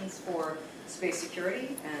implications for space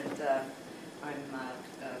security. And I'm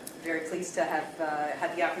very pleased to have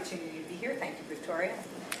had the opportunity to be here. Thank you, Victoria.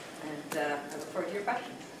 And I look forward to your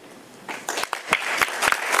questions.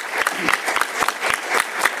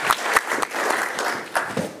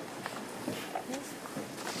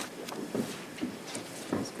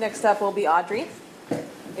 Next up will be Audrey.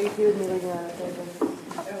 Are you here with me later on?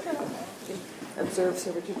 Observe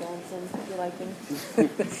Sir Richard Branson, if you like him.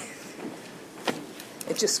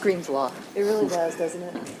 It just screams law. It really does, doesn't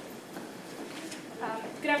it?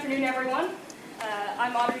 Good afternoon, everyone.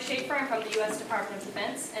 I'm Audrey Schaffer. I'm from the U.S. Department of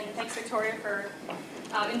Defense, and thanks, Victoria, for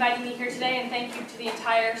inviting me here today, and thank you to the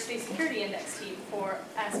entire Space Security Index team for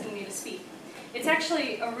asking me to speak. It's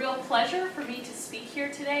actually a real pleasure for me to speak here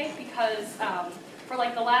today because for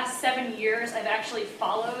like the last 7 years, I've actually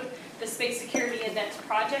followed the Space Security Index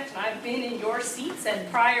project, and I've been in your seats at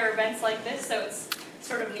prior events like this, so it's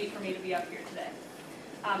sort of neat for me to be up here today.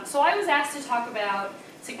 So I was asked to talk about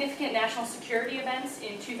significant national security events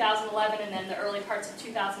in 2011 and then the early parts of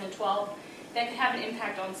 2012 that could have an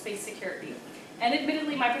impact on space security. And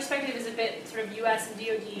admittedly, my perspective is a bit sort of US and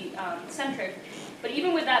DoD centric, but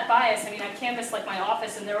even with that bias, I mean, I canvassed like my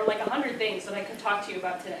office and there were like 100 things that I could talk to you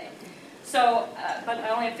about today. So, but I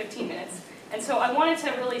only have 15 minutes. And so I wanted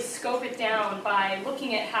to really scope it down by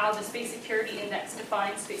looking at how the Space Security Index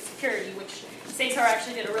defines space security, which Cesar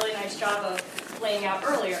actually did a really nice job of laying out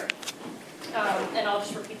earlier. And I'll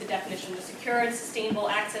just repeat the definition: the secure and sustainable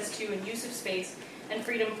access to and use of space and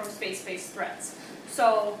freedom from space-based threats.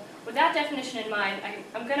 So with that definition in mind,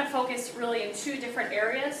 I'm going to focus really in two different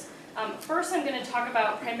areas. First, I'm going to talk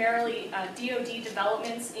about primarily DoD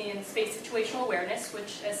developments in space situational awareness,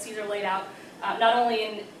 which, as Cesar laid out, not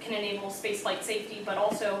only can enable space flight safety, but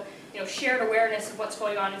also shared awareness of what's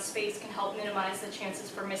going on in space can help minimize the chances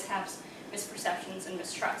for mishaps, misperceptions, and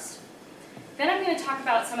mistrust. Then I'm going to talk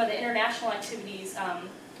about some of the international activities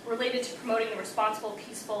related to promoting the responsible,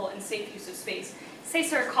 peaceful, and safe use of space.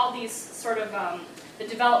 Cesar called these sort of the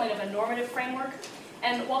development of a normative framework.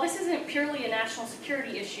 And while this isn't purely a national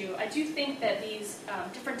security issue, I do think that these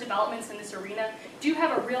different developments in this arena do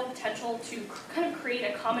have a real potential to kind of create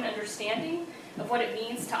a common understanding of what it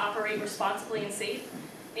means to operate responsibly and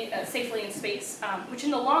safely in space, which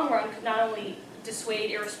in the long run could not only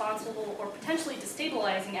dissuade irresponsible or potentially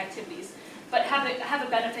destabilizing activities, but have a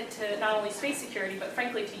benefit to not only space security, but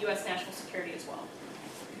frankly to U.S. national security as well.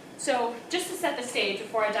 So just to set the stage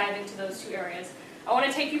before I dive into those two areas, I want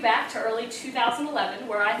to take you back to early 2011,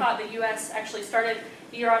 where I thought the U.S. actually started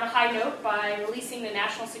the year on a high note by releasing the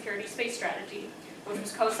National Security Space Strategy, which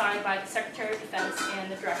was co-signed by the Secretary of Defense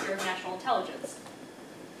and the Director of National Intelligence.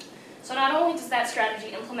 So not only does that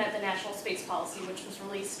strategy implement the National Space Policy, which was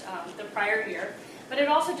released the prior year, but it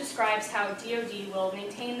also describes how DoD will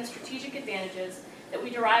maintain the strategic advantages that we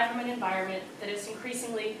derive from an environment that is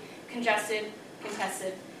increasingly congested,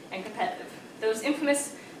 contested, and competitive. Those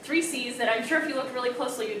infamous 3 C's that I'm sure if you looked really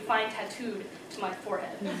closely you'd find tattooed to my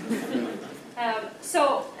forehead.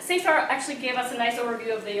 So Cesar actually gave us a nice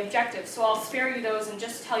overview of the objectives, so I'll spare you those and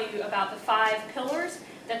just tell you about the 5 pillars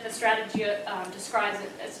that the strategy describes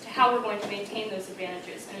as to how we're going to maintain those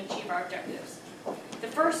advantages and achieve our objectives. The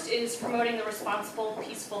first is promoting the responsible,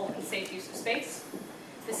 peaceful, and safe use of space.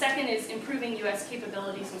 The second is improving U.S.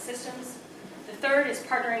 capabilities and systems. The third is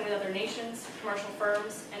partnering with other nations, commercial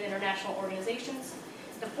firms, and international organizations.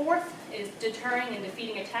 The fourth is deterring and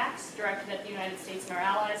defeating attacks directed at the United States and our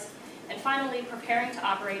allies. And finally, preparing to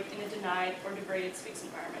operate in a denied or degraded space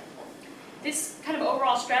environment. This kind of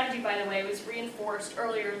overall strategy, by the way, was reinforced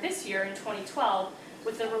earlier this year in 2012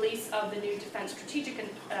 with the release of the new Defense Strategic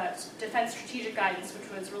Guidance, which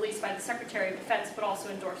was released by the Secretary of Defense, but also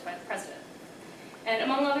endorsed by the President. And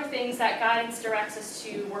among other things, that guidance directs us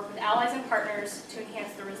to work with allies and partners to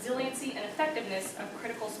enhance the resiliency and effectiveness of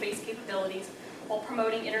critical space capabilities while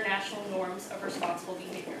promoting international norms of responsible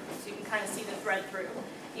behavior. So you can kind of see the thread through,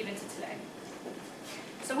 even to today.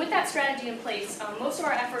 So with that strategy in place, most of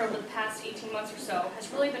our effort over the past 18 months or so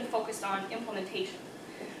has really been focused on implementation.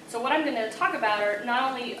 So what I'm going to talk about are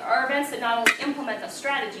events that not only implement the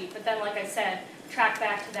strategy, but then, like I said, track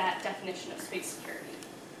back to that definition of space security.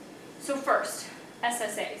 So first,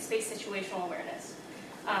 SSA, Space Situational Awareness.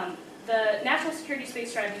 The National Security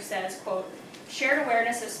Space Strategy says, quote, shared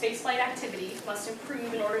awareness of spaceflight activity must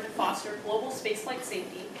improve in order to foster global spaceflight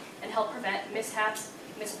safety and help prevent mishaps,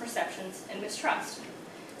 misperceptions, and mistrust.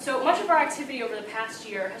 So much of our activity over the past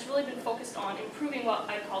year has really been focused on improving what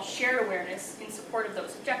I call shared awareness in support of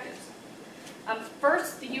those objectives.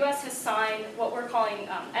 First, the U.S. has signed what we're calling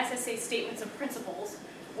SSA Statements of Principles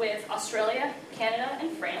with Australia, Canada,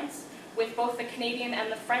 and France, with both the Canadian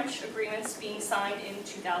and the French agreements being signed in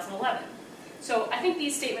 2011. So I think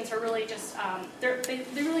these statements are really just, they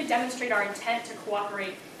really demonstrate our intent to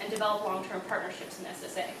cooperate and develop long-term partnerships in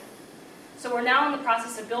SSA. So we're now in the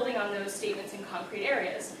process of building on those statements in concrete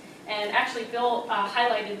areas. And actually, Bill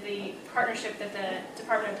highlighted the partnership that the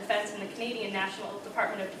Department of Defense and the Canadian National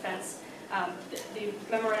Department of Defense, the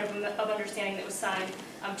Memorandum of Understanding that was signed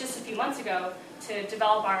just a few months ago to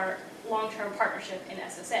develop our long-term partnership in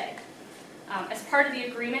SSA. As part of the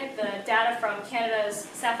agreement, the data from Canada's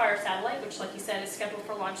Sapphire satellite, which, like you said, is scheduled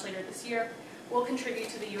for launch later this year, will contribute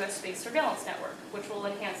to the U.S. Space Surveillance Network, which will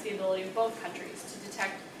enhance the ability of both countries to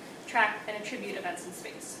detect, track, and attribute events in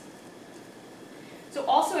space. So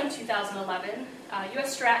also in 2011,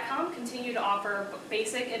 U.S. STRATCOM continued to offer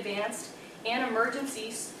basic, advanced, and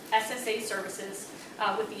emergency SSA services,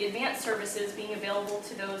 with the advanced services being available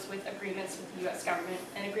to those with agreements with the U.S. government,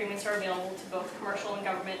 and agreements are available to both commercial and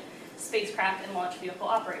government spacecraft and launch vehicle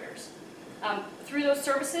operators. Through those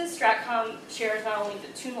services, STRATCOM shares not only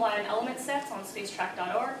the tune line and element sets on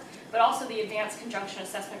spacetrack.org, but also the advanced conjunction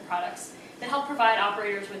assessment products that help provide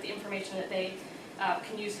operators with the information that they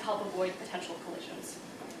can use to help avoid potential collisions.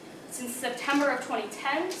 Since September of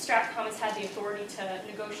 2010, STRATCOM has had the authority to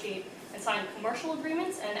negotiate and sign commercial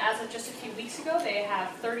agreements, and as of just a few weeks ago, they have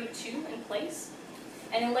 32 in place.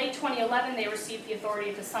 And in late 2011, they received the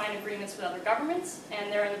authority to sign agreements with other governments,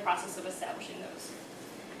 and they're in the process of establishing those.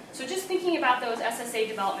 So just thinking about those SSA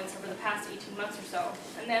developments over the past 18 months or so,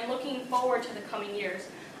 and then looking forward to the coming years,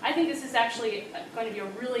 I think this is actually going to be a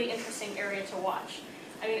really interesting area to watch.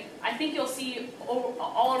 I mean, I think you'll see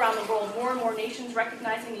all around the world more and more nations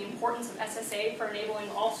recognizing the importance of SSA for enabling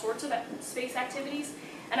all sorts of space activities,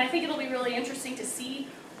 and I think it'll be really interesting to see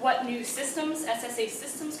what new systems, SSA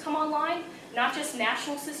systems, come online, not just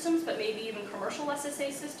national systems, but maybe even commercial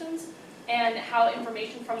SSA systems, and how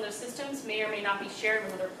information from those systems may or may not be shared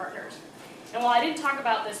with other partners. And while I didn't talk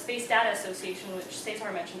about the Space Data Association, which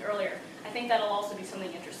Cesar mentioned earlier, I think that'll also be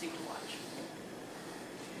something interesting to watch.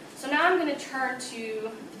 So now I'm going to turn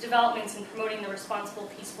to the developments in promoting the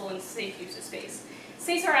responsible, peaceful, and safe use of space.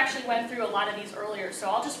 Cesar actually went through a lot of these earlier, so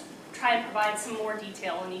I'll just try and provide some more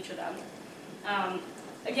detail on each of them.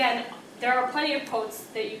 Again, there are plenty of quotes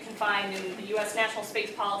that you can find in the U.S. National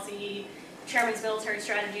Space Policy, Chairman's Military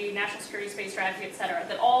Strategy, National Security Space Strategy, etc.,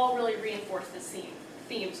 that all really reinforce this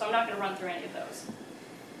theme, so I'm not going to run through any of those.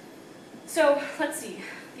 So let's see.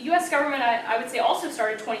 The U.S. government, I would say, also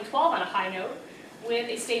started 2012 on a high note with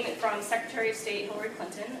a statement from Secretary of State Hillary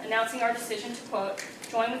Clinton announcing our decision to, quote,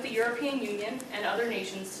 join with the European Union and other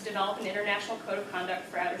nations to develop an international code of conduct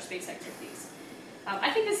for outer space activities.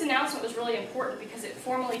 I think this announcement was really important because it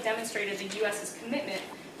formally demonstrated the U.S.'s commitment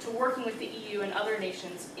to working with the EU and other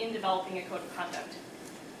nations in developing a code of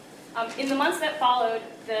conduct. In the months that followed,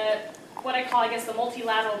 what I call, the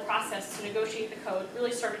multilateral process to negotiate the code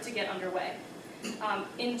really started to get underway.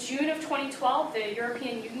 In June of 2012, the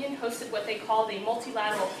European Union hosted what they called a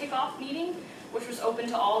multilateral kickoff meeting, which was open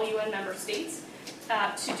to all UN member states,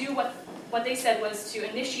 to do what they said was to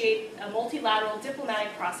initiate a multilateral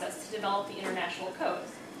diplomatic process to develop the international code.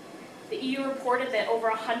 The EU reported that over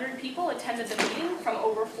 100 people attended the meeting from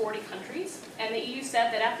over 40 countries, and the EU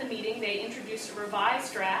said that at the meeting they introduced a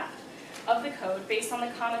revised draft of the code based on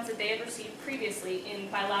the comments that they had received previously in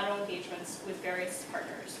bilateral engagements with various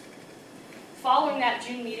partners. Following that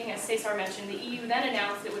June meeting, as Cesar mentioned, the EU then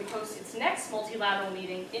announced it would host its next multilateral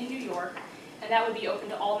meeting in New York, and that would be open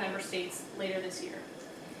to all member states later this year.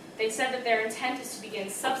 They said that their intent is to begin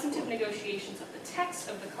substantive negotiations of the text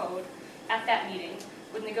of the code at that meeting,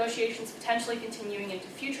 with negotiations potentially continuing into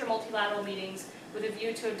future multilateral meetings with a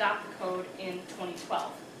view to adopt the code in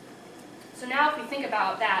 2012. So now if we think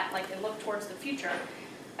about that, and look towards the future,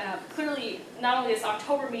 clearly not only this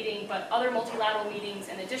October meeting, but other multilateral meetings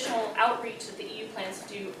and additional outreach that the EU plans to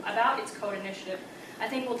do about its code initiative, I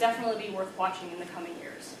think will definitely be worth watching in the coming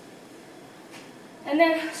years. And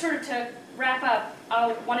then sort of to wrap up,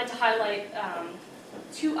 I wanted to highlight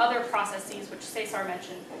two other processes, which Cesar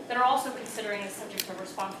mentioned, that are also considering the subject of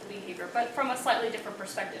responsible behavior, but from a slightly different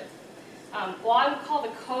perspective. While I would call the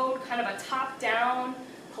code kind of a top-down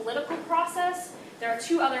political process, there are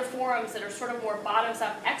two other forums that are sort of more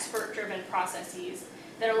bottoms-up, expert-driven processes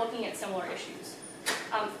that are looking at similar issues.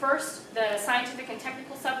 First, the Scientific and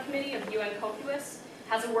Technical Subcommittee of UN COPUOS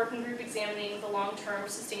has a working group examining the long-term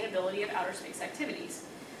sustainability of outer space activities.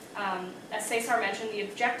 As Cesar mentioned, the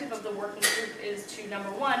objective of the working group is to,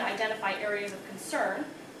 number one, identify areas of concern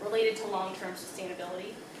related to long-term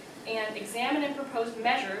sustainability, and examine and propose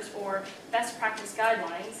measures or best practice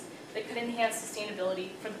guidelines that could enhance sustainability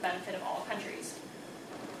for the benefit of all countries.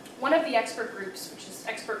 One of the expert groups, which is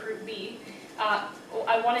Expert Group B,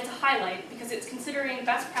 I wanted to highlight because it's considering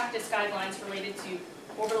best practice guidelines related to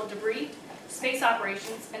orbital debris, space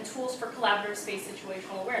operations, and tools for collaborative space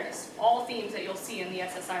situational awareness, all themes that you'll see in the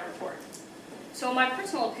SSI report. So in my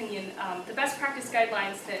personal opinion, the best practice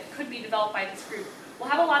guidelines that could be developed by this group will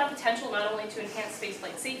have a lot of potential not only to enhance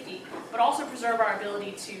spaceflight safety, but also preserve our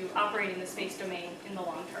ability to operate in the space domain in the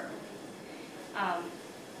long term.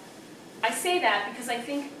 I say that because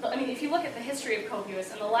if you look at the history of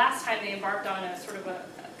COPUOS and the last time they embarked on a sort of a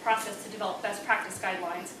process to develop best practice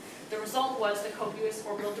guidelines, the result was the COPUOS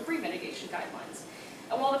Orbital Debris Mitigation Guidelines.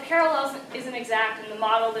 And while the parallels isn't exact and the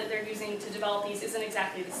model that they're using to develop these isn't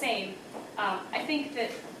exactly the same, I think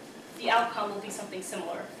that the outcome will be something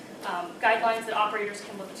similar. Guidelines that operators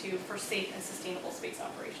can look to for safe and sustainable space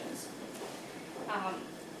operations.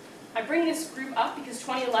 I bring this group up because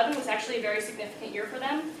 2011 was actually a very significant year for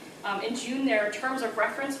them. In June, their terms of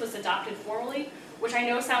reference was adopted formally, which I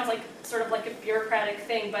know sounds like sort of like a bureaucratic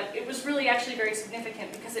thing, but it was really actually very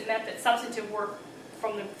significant because it meant that substantive work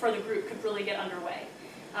for the group could really get underway.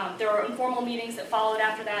 There were informal meetings that followed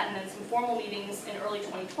after that, and then some formal meetings in early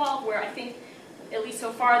 2012, where I think, at least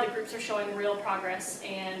so far, the groups are showing real progress,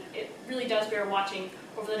 and it really does bear watching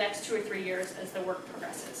over the next 2 or 3 years as the work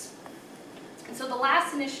progresses. And so the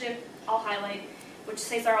last initiative I'll highlight, which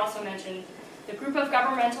Cesar also mentioned, the Group of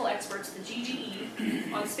Governmental Experts, the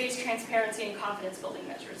GGE, on Space Transparency and Confidence Building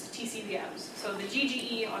Measures, TCBMs. So the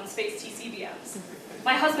GGE on Space TCBMs.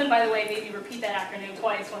 My husband, by the way, made me repeat that acronym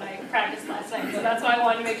twice when I practiced last night, so that's why I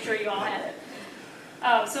wanted to make sure you all had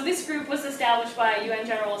it. So this group was established by a UN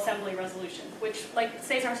General Assembly resolution, which, like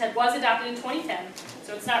Cesar said, was adopted in 2010,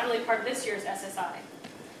 so it's not really part of this year's SSI.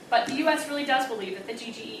 But the US really does believe that the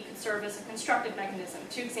GGE could serve as a constructive mechanism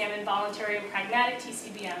to examine voluntary and pragmatic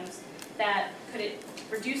TCBMs that could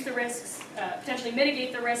reduce the risks, potentially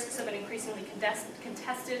mitigate the risks of an increasingly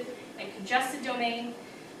contested and congested domain,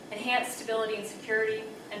 enhance stability and security,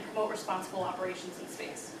 and promote responsible operations in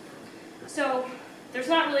space. So there's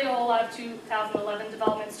not really a whole lot of 2011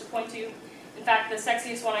 developments to point to. In fact, the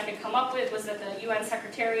sexiest one I could come up with was that the UN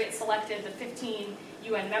Secretariat selected the 15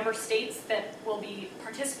 UN member states that will be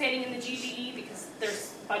participating in the GGE because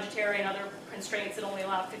there's budgetary and other constraints that only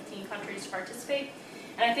allow 15 countries to participate.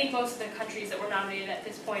 And I think most of the countries that were nominated at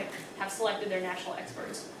this point have selected their national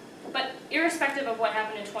experts. But irrespective of what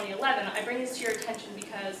happened in 2011, I bring this to your attention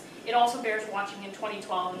because it also bears watching in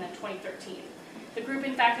 2012 and then 2013. The group,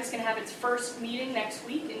 in fact, is going to have its first meeting next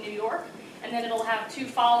week in New York, and then it'll have 2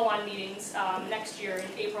 follow-on meetings next year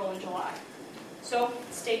in April and July. So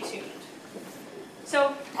stay tuned.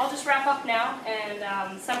 So I'll just wrap up now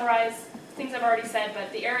and summarize things I've already said,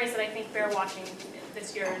 but the areas that I think bear watching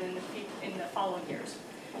this year and in the following years.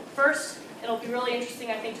 First, it'll be really interesting,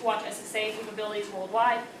 I think, to watch SSA capabilities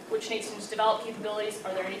worldwide. Which nations develop capabilities?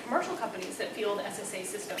 Are there any commercial companies that field SSA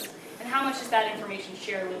systems? And how much is that information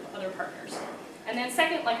shared with other partners? And then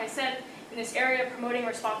second, like I said, in this area of promoting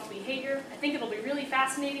responsible behavior, I think it'll be really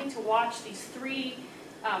fascinating to watch these 3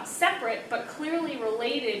 separate but clearly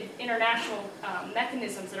related international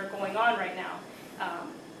mechanisms that are going on right now.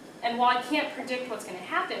 And while I can't predict what's going to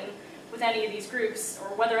happen with any of these groups,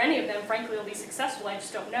 or whether any of them, frankly, will be successful, I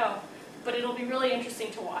just don't know. But it'll be really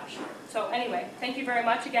interesting to watch. So anyway, thank you very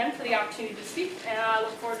much again for the opportunity to speak, and I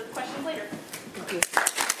look forward to the questions later. Thank you.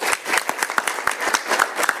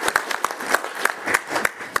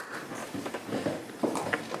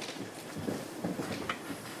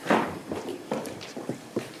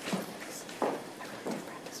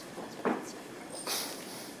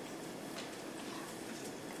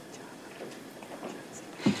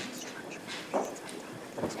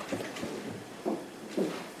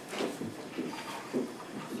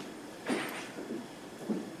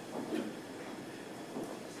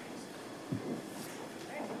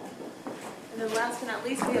 And then last but not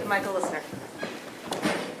least, we have Michael Listner.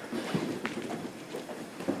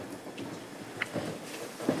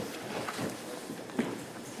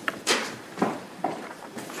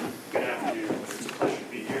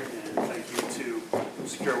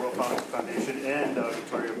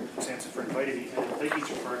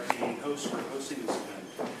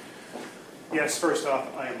 Yes, first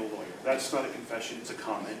off, I am a lawyer. That's not a confession, it's a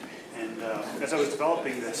comment. And as I was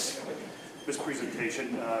developing this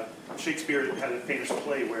presentation, Shakespeare had a famous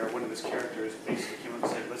play where one of his characters basically came up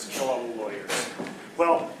and said, let's kill all the lawyers.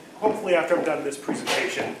 Well, hopefully after I'm done this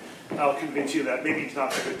presentation, I'll convince you that maybe it's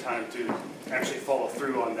not a good time to actually follow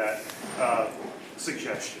through on that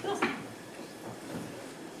suggestion.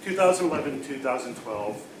 2011,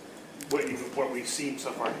 2012, what we've seen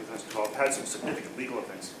so far in 2012 had some significant legal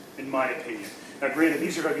events, in my opinion. Now granted,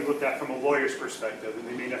 these are going to be looked at from a lawyer's perspective, and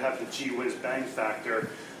they may not have the gee whiz bang factor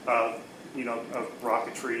of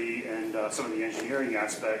rocketry and some of the engineering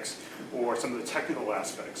aspects or some of the technical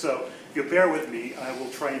aspects. So if you'll bear with me, I will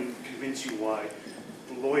try and convince you why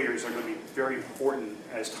the lawyers are going to be very important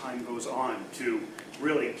as time goes on to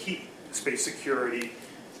really keep space security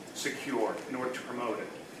secure in order to promote it.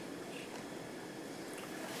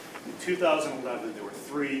 In 2011, there were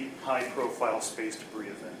 3 high-profile space debris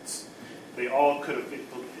events. They could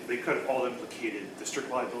have all implicated the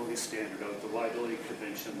strict liability standard of the Liability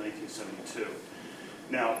Convention of 1972.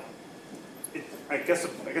 Now, I guess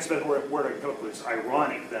the word I go with is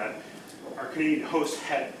ironic that our Canadian hosts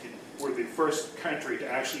were the first country to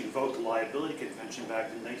actually invoke the Liability Convention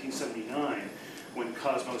back in 1979 when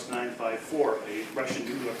Cosmos 954, a Russian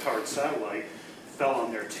nuclear-powered satellite, fell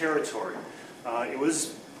on their territory.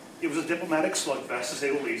 It was a diplomatic slugfest, to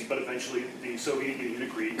say the least, but eventually the Soviet Union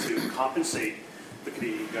agreed to compensate the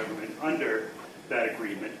Canadian government under that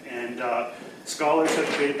agreement. And scholars have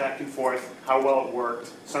debated back and forth how well it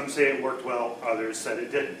worked. Some say it worked well, others said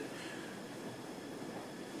it didn't.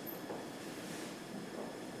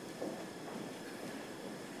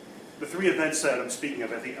 The 3 events that I'm speaking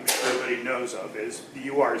of, I'm sure everybody knows of, is the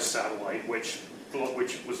UR's satellite, which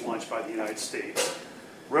was launched by the United States.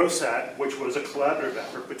 ROSAT, which was a collaborative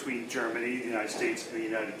effort between Germany, the United States, and the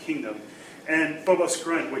United Kingdom, and Phobos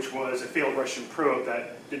Grunt, which was a failed Russian probe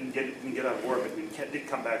that didn't get out of orbit and did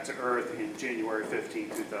come back to Earth in January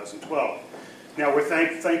 15, 2012. Now,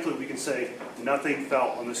 thankfully we can say nothing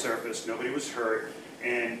fell on the surface, nobody was hurt,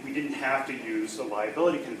 and we didn't have to use the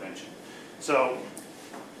Liability Convention. So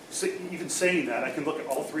even saying that, I can look at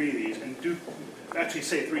all 3 of these and actually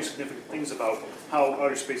say 3 significant things about how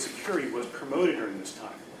outer space security was promoted during this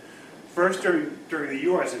time. First, during the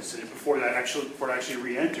UR's incident, before it actually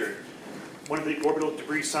re-entered, one of the orbital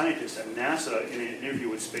debris scientists at NASA, in an interview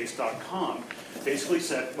with Space.com, basically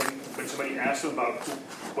said when somebody asked him about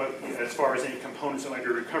as far as any components that might be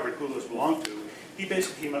recovered, who those belong to, he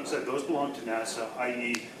basically came up and said those belong to NASA,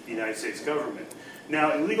 i.e. the United States government.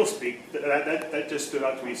 Now, in legal speak, that just stood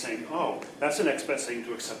out to me saying, oh, that's the next best thing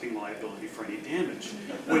to accepting liability for any damage,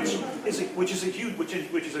 which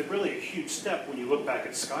is really a huge step when you look back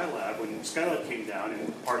at Skylab. When Skylab came down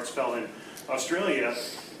and parts fell in Australia,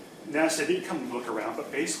 NASA did come and look around, but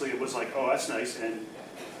basically it was like, oh, that's nice, and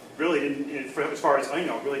really didn't, as far as I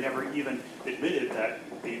know, really never even admitted that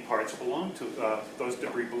the parts belonged to, those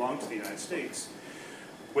debris belonged to the United States.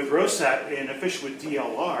 With ROSAT, an official with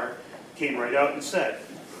DLR came right out and said,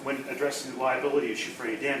 when addressing the liability issue for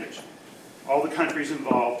any damage, all the countries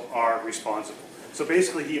involved are responsible. So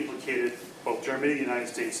basically he implicated both Germany, the United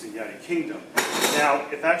States, and the United Kingdom. Now,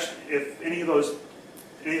 if any of that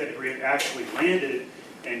debris had actually landed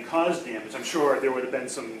and caused damage, I'm sure there would have been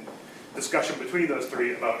some discussion between those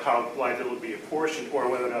 3 about how liability would be apportioned or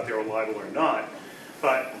whether or not they were liable or not.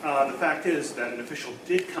 But the fact is that an official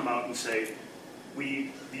did come out and say,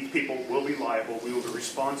 these people will be liable, we will be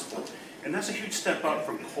responsible. And that's a huge step up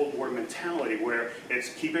from Cold War mentality where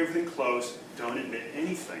it's keep everything close, don't admit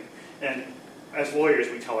anything. And as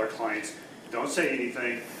lawyers, we tell our clients, don't say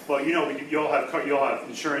anything. Well, you'll have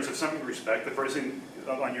insurance of some respect. The first thing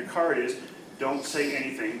on your card is don't say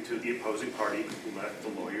anything to the opposing party, let the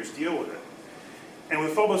lawyers deal with it. And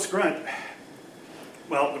with Phobos Grunt,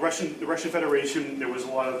 well, the Russian Federation, there was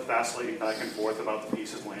a lot of vacillating back and forth about the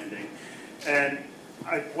pieces landing. And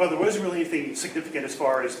while there wasn't really anything significant as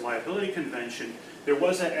far as liability convention, there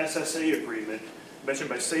was that SSA agreement mentioned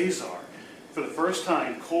by Cesar. For the first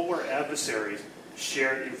time, Cold War adversaries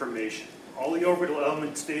shared information. All the orbital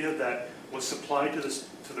elements data that was supplied to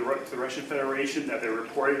the Russian Federation that they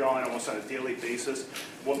reported on almost on a daily basis,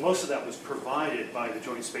 well, most of that was provided by the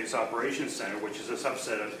Joint Space Operations Center, which is a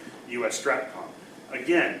subset of US STRATCOM.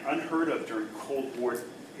 Again, unheard of during Cold War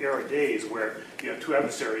era days where you have 2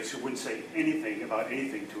 adversaries who wouldn't say anything about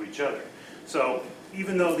anything to each other. So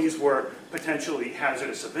even though these were potentially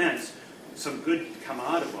hazardous events, some good come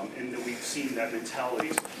out of them, and that we've seen that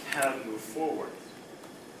mentalities have moved forward.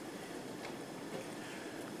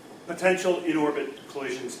 Potential in-orbit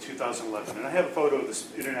collisions 2011. And I have a photo of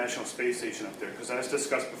the International Space Station up there because as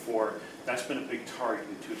discussed before, that's been a big target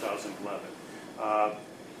in 2011.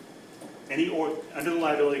 Under the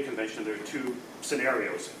liability convention, there are two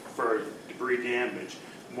scenarios for debris damage.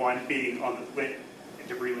 One being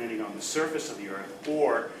debris landing on the surface of the Earth,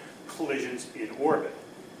 or collisions in orbit.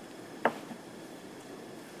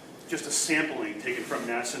 Just a sampling taken from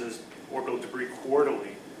NASA's Orbital Debris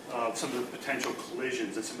Quarterly of some of the potential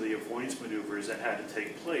collisions and some of the avoidance maneuvers that had to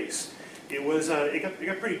take place. It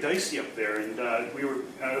got pretty dicey up there, and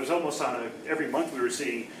it was almost every month we were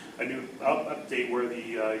seeing a new update where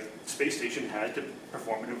the space station had to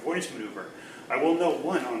perform an avoidance maneuver. I will note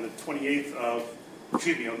one on the 28th of,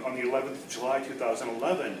 on the 11th of July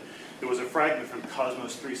 2011, there was a fragment from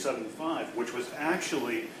Cosmos 375, which was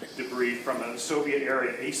actually debris from a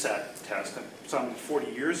Soviet-era ASAT test some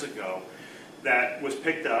 40 years ago that was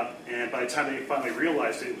picked up, and by the time they finally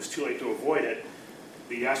realized it was too late to avoid it.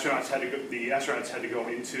 The astronauts had to go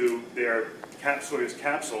into their Soyuz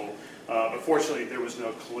capsule, but fortunately there was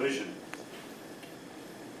no collision.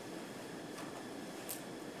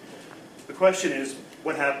 The question is,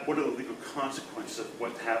 what are the legal consequences of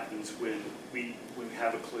what happens when we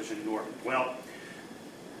have a collision in orbit? Well,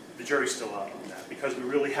 the jury's still out on that because we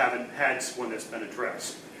really haven't had one that's been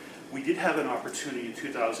addressed. We did have an opportunity in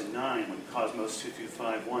 2009 when Cosmos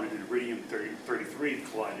 2251 and Iridium 33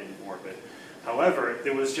 collided in orbit. However,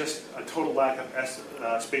 there was just a total lack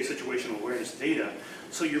of space situational awareness data,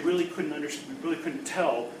 so you really couldn't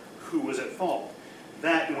tell who was at fault.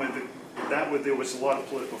 There was a lot of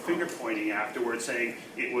political finger pointing afterwards, saying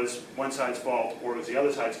it was one side's fault or it was the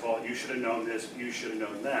other side's fault. You should have known this. You should have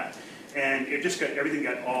known that, and everything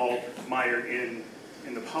got all mired in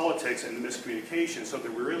the politics and the miscommunication. So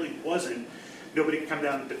there really wasn't. Nobody could come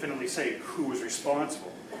down and definitively say who was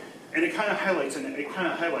responsible. And it kind of highlights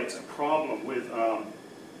a problem with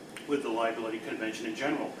the liability convention in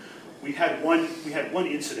general. We had one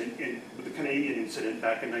incident with the Canadian incident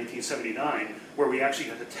back in 1979 where we actually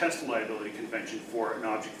had to test the liability convention for an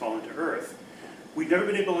object falling to Earth. We've never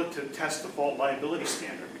been able to test the fault liability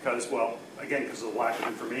standard because of the lack of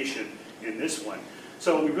information in this one.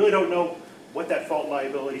 So we really don't know what that fault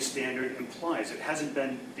liability standard implies. It hasn't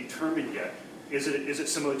been determined yet. Is it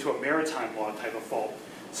similar to a maritime law type of fault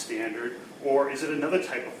standard, or is it another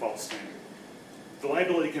type of fault standard? The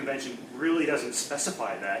liability convention really doesn't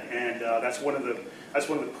specify that, and that's one of the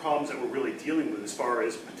problems that we're really dealing with as far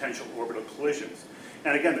as potential orbital collisions.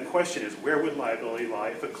 And again, the question is, where would liability lie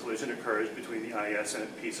if a collision occurs between the IS and a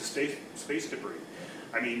piece of space debris?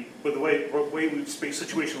 I mean, with the way space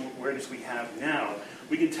situational awareness we have now,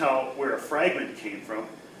 we can tell where a fragment came from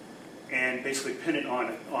and basically pin it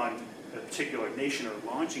on a particular nation or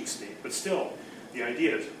launching state. But still, the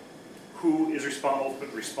idea is, who is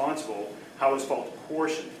responsible? How is fault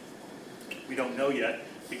apportioned? We don't know yet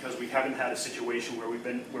because we haven't had a situation where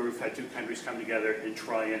we've had two countries come together and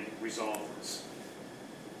try and resolve this.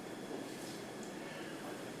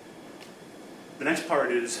 The next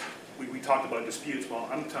part is we talked about disputes. Well,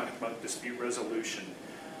 I'm talking about dispute resolution.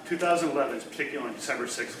 2011, particularly on December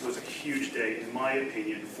 6th, was a huge day, in my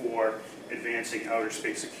opinion, for advancing outer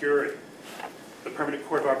space security. The Permanent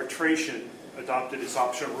Court of Arbitration adopted its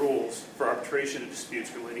optional rules for arbitration of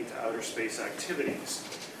disputes relating to outer space activities.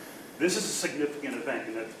 This is a significant event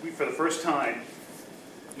in that for the first time,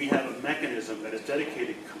 we have a mechanism that is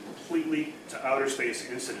dedicated completely to outer space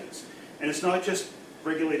incidents. And it's not just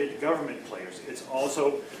regulated to government players. It's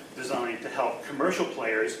also designed to help commercial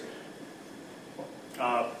players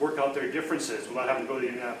work out their differences without having to go to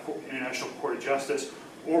the International Court of Justice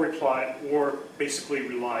or basically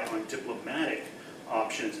rely on diplomatic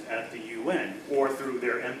options at the UN or through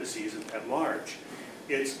their embassies at large.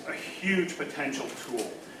 It's a huge potential tool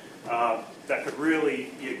that could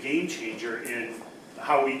really be a game changer in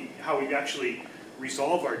how we actually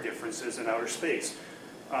resolve our differences in outer space.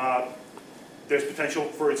 There's potential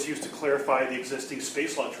for its use to clarify the existing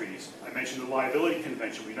space law treaties. I mentioned the liability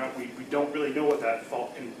convention. We don't really know what that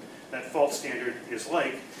fault standard is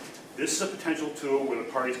like. This is a potential tool where the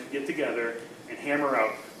parties can get together and hammer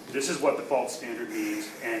out, this is what the fault standard means,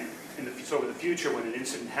 and so in the future when an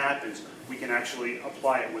incident happens, we can actually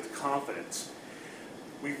apply it with confidence.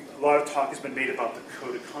 A lot of talk has been made about the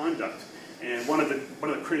code of conduct, and one of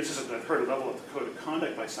the criticisms I've heard level of the code of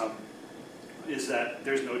conduct by some is that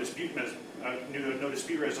there's no dispute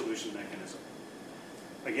resolution mechanism.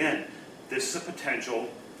 Again, this is a potential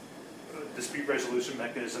dispute resolution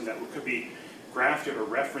mechanism that could be grafted or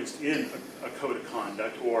referenced in a code of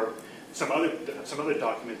conduct or some other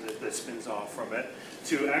document that spins off from it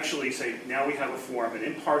to actually say, now we have a forum, an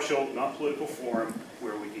impartial, not political forum,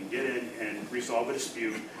 where we can get in and resolve a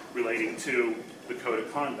dispute relating to the code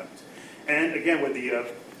of conduct. And again, with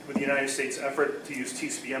with the United States' effort to use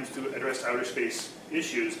TCBMs to address outer space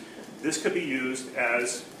issues, this could be used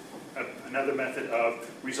as another method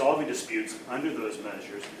of resolving disputes under those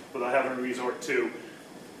measures without having to resort to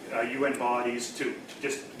UN bodies, to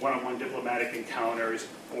just one-on-one diplomatic encounters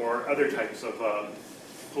or other types of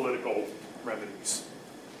political remedies.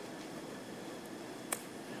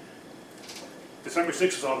 December 6th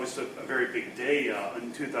was obviously a very big day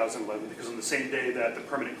in 2011 because on the same day that the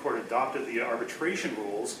Permanent Court adopted the arbitration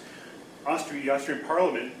rules, the Austrian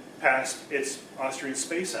Parliament passed its Austrian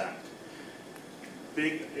Space Act.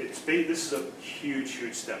 This is a huge,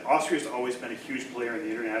 huge step. Austria has always been a huge player in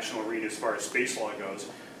the international arena as far as space law goes.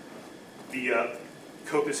 The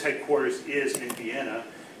COPA's headquarters is in Vienna,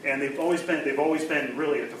 and they've always been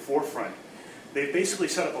really at the forefront. They've basically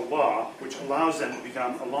set up a law which allows them to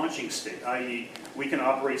become a launching state, i.e. we can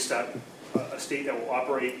operate a state that will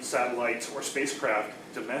operate satellites or spacecraft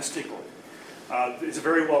domestically. It's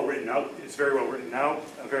very well written out, very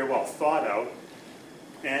well thought out,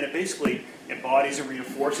 and it basically embodies and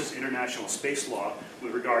reinforces international space law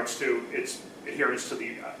with regards to its adherence to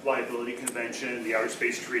the Liability Convention, the Outer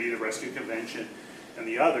Space Treaty, the Rescue Convention, and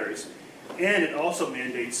the others. And it also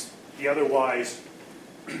mandates the otherwise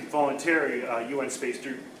voluntary UN Space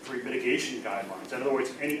Debris Mitigation Guidelines. In other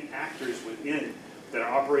words, any actors within that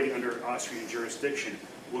are operating under Austrian jurisdiction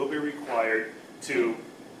will be required to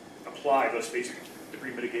apply those space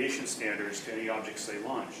debris mitigation standards to any objects they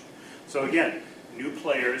launch. So again, new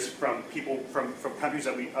players from countries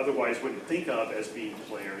that we otherwise wouldn't think of as being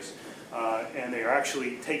players, and they are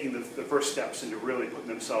actually taking the first steps into really putting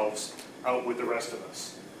themselves out with the rest of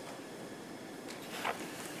us.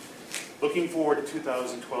 Looking forward to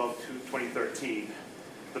 2012 to 2013,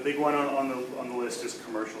 the big one on the list is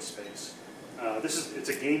commercial space. It's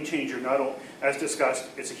a game changer. As discussed,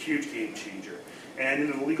 it's a huge game changer, and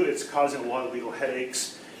in the legal, it's causing a lot of legal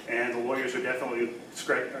headaches. And the lawyers are definitely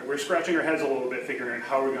scratching our heads a little bit, figuring out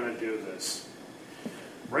how we're going to do this.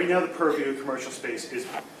 Right now, the purview of commercial space is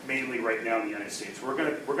mainly right now in the United States. We're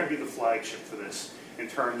going to be the flagship for this in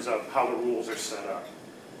terms of how the rules are set up.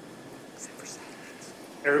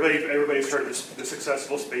 Everybody's heard of the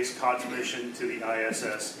successful Space COTS mission to the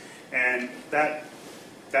ISS, and that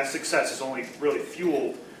success has only really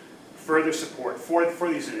fueled further support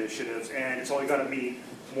for these initiatives, and it's only going to mean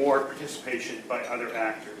more participation by other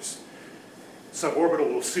actors.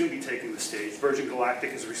 Suborbital will soon be taking the stage. Virgin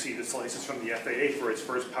Galactic has received its license from the FAA for its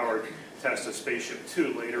first powered test of Spaceship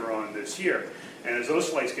Two later on this year. And as those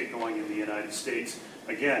flights get going in the United States,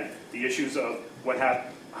 again, the issues of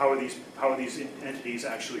how are these entities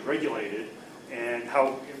actually regulated, and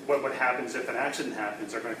what happens if an accident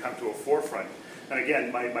happens are going to come to a forefront. And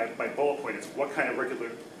again, my bullet point is what kind of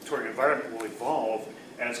regulatory environment will evolve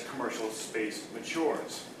as commercial space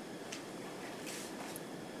matures.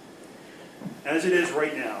 As it is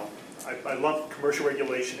right now, I love commercial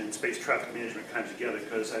regulation and space traffic management come together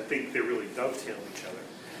because I think they really dovetail each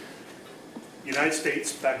other. The United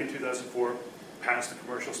States, back in 2004, passed the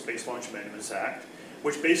Commercial Space Launch Amendments Act,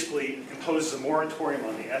 which basically imposes a moratorium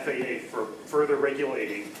on the FAA for further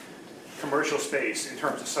regulating commercial space in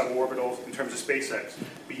terms of suborbitals, in terms of SpaceX,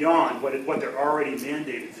 beyond what they're already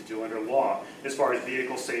mandated to do under law as far as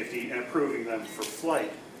vehicle safety and approving them for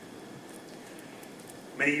flight.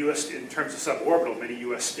 In terms of suborbital, many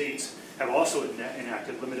U.S. states have also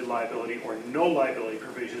enacted limited liability or no liability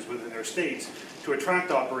provisions within their states to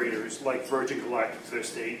attract operators like Virgin Galactic to their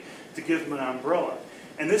state to give them an umbrella.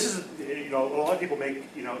 And this is, a lot of people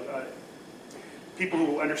people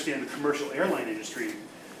who understand the commercial airline industry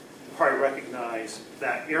probably recognize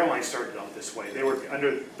that airlines started out this way. They were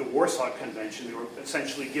under the Warsaw Convention. They were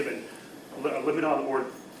essentially given a limit on, or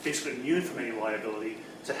basically immune from any liability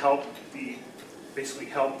to help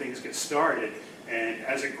things get started. And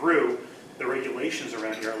as it grew, the regulations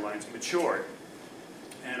around airlines matured.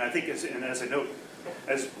 And I think, as I note,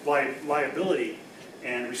 as liability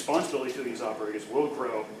and responsibility to these operators will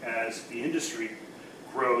grow as the industry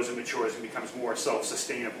grows and matures and becomes more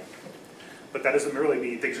self-sustainable. But that doesn't really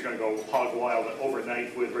mean things are going to go hog wild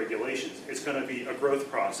overnight with regulations. It's going to be a growth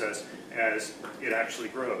process as it actually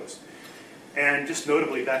grows. And just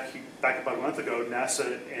notably, back about a month ago,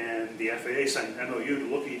 NASA and the FAA signed an MOU to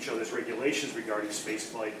look at each other's regulations regarding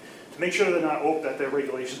spaceflight to make sure that their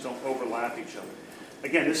regulations don't overlap each other.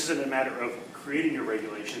 Again, this isn't a matter of creating new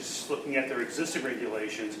regulations, it's looking at their existing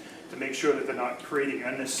regulations to make sure that they're not creating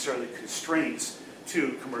unnecessarily constraints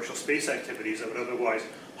to commercial space activities that would otherwise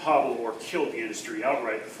hobble or kill the industry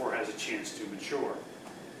outright before it has a chance to mature.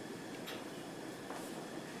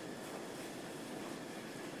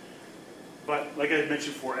 But like I had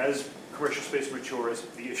mentioned before, as commercial space matures,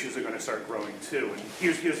 the issues are going to start growing too. And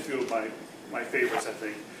here's a few of my favorites, I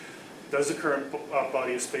think. Does the current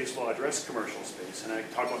body of space law address commercial space? And I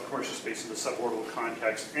talk about commercial space in the suborbital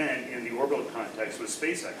context and in the orbital context with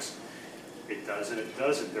SpaceX. It does and it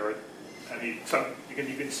doesn't. There are, I mean,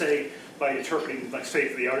 you can say by interpreting, like say,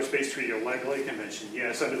 for the Outer Space Treaty or Leg Convention,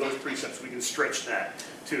 yes, under those precepts we can stretch that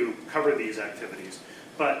to cover these activities.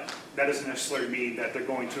 But that doesn't necessarily mean that they're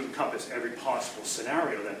going to encompass every possible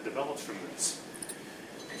scenario that develops from this.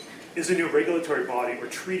 Is a new regulatory body or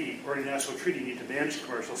treaty or international treaty need to manage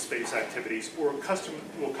commercial space activities, or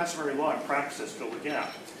will customary law and practices fill the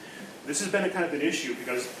gap? This has been a kind of an issue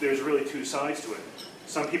because there's really two sides to it.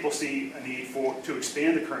 Some people see a need to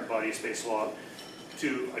expand the current body of space law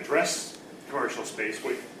to address commercial space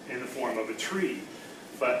in the form of a treaty.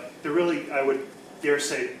 But there really, I would dare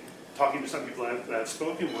say, talking to some people that I've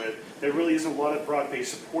spoken with, there really isn't a lot of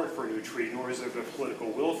broad-based support for a new treaty, nor is there the political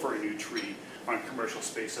will for a new treaty on commercial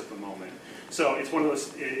space at the moment. So it's one of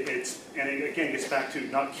those, and it again gets back to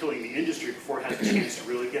not killing the industry before it has a chance to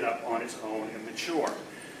really get up on its own and mature.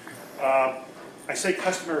 I say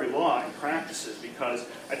customary law and practices because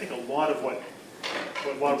I think a lot of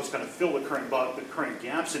what's going to fill the current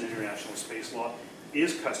gaps in international space law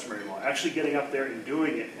is customary law. Actually getting up there and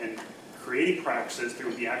doing it and creating practices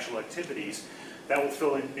through the actual activities that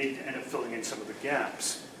will end up filling in some of the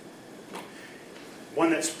gaps. One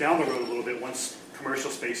that's down the road a little bit, once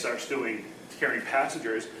commercial space starts carrying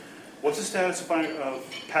passengers, what's the status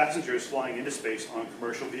of passengers flying into space on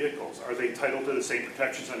commercial vehicles? Are they entitled to the same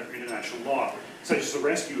protections under international law, such as the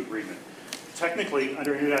rescue agreement? Technically,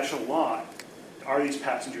 under international law, are these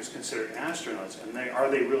passengers considered astronauts, and are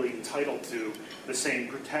they really entitled to the same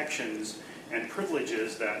protections and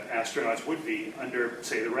privileges that astronauts would be under,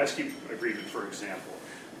 say, the rescue agreement, for example?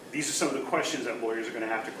 These are some of the questions that lawyers are going to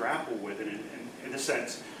have to grapple with and, in a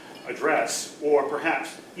sense, address, or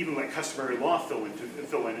perhaps even let customary law fill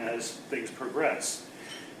in as things progress.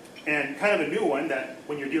 And kind of a new one that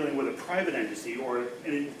when you're dealing with a private entity, or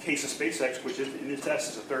in the case of SpaceX, which is in its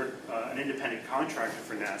essence an independent contractor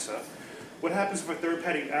for NASA, what happens if a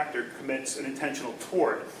third-party actor commits an intentional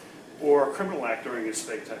tort or a criminal act during his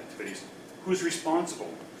space activities? Who's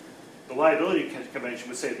responsible? The liability convention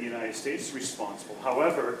would say the United States is responsible.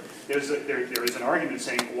 However, there is an argument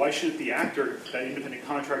saying, why shouldn't the actor, that independent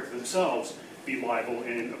contractor themselves, be liable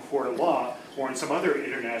in a court of law or in some other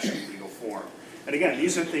international legal form? And again,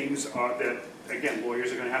 these are things that, again,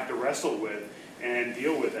 lawyers are going to have to wrestle with and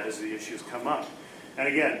deal with as the issues come up. And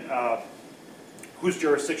again, whose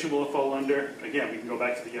jurisdiction will it fall under? Again, we can go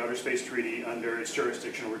back to the Outer Space Treaty under its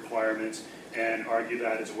jurisdictional requirements and argue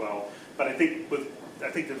that as well. But I think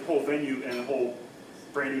the whole venue and the whole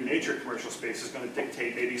brand new nature of commercial space is going to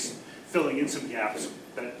dictate maybe filling in some gaps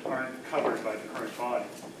that aren't covered by the current body.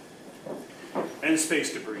 And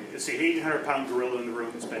space debris. It's the 800-pound gorilla in the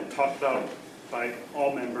room. It's been talked about by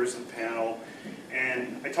all members of the panel.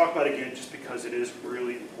 And I talk about it again just because it is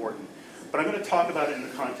really important. But I'm going to talk about it in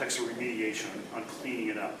the context of remediation, on cleaning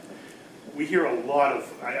it up. We hear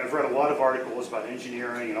I've read a lot of articles about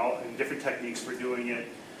engineering and different techniques for doing it.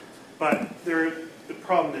 But the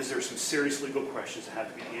problem is there's some serious legal questions that have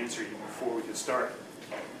to be answered before we can start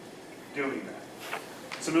doing that.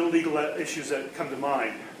 Some of the legal issues that come to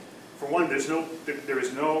mind. For one, there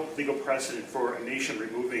is no legal precedent for a nation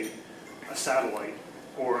removing a satellite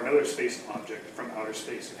or another space object from outer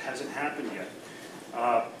space. It hasn't happened yet.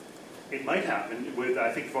 It might happen with,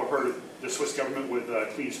 I think you've all heard of the Swiss government with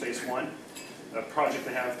Clean Space One, a project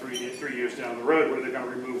they have 3 years down the road where they're going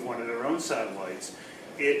to remove one of their own satellites.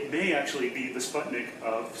 It may actually be the Sputnik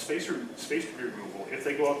of space debris removal. If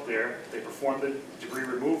they go up there, they perform the debris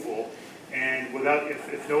removal, and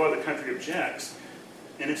if no other country objects,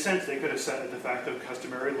 in a sense they could have set a de facto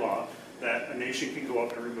customary law that a nation can go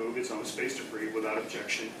up and remove its own space debris without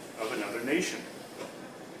objection of another nation.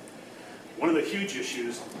 One of the huge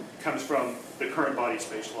issues comes from the current body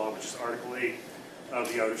space law, which is Article 8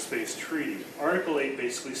 of the Outer Space Treaty. Article 8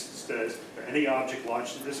 basically says that any object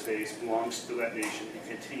launched into space belongs to that nation and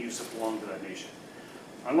continues to belong to that nation.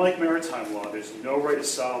 Unlike maritime law, there's no right of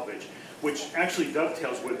salvage, which actually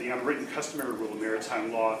dovetails with the unwritten customary rule of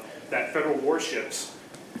maritime law that federal warships,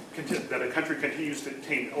 that a country continues to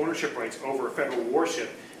obtain ownership rights over a federal warship,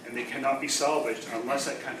 and they cannot be salvaged unless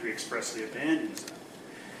that country expressly abandons them.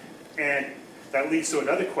 And that leads to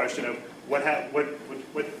another question of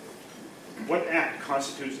what act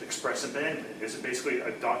constitutes express abandonment? Is it basically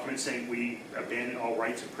a document saying we abandon all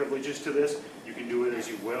rights and privileges to this? You can do it as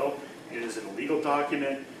you will. Is it a legal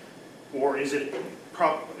document, or is it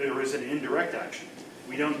an indirect action?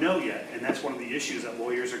 We don't know yet, and that's one of the issues that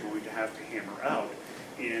lawyers are going to have to hammer out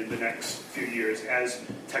in the next few years as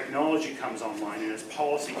technology comes online and as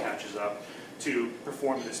policy catches up to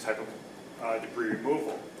perform this type of debris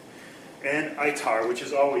removal. And ITAR, which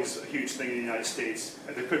is always a huge thing in the United States.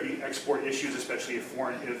 There could be export issues, especially if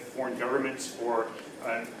foreign governments or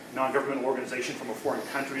a non-governmental organization from a foreign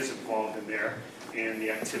country is involved in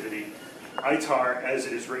the activity. ITAR, as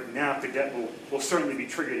it is written now, will certainly be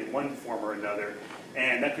triggered in one form or another,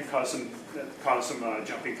 and that could cause some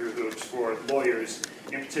jumping through hoops for lawyers,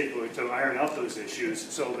 in particular, to iron out those issues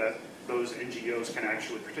so that those NGOs can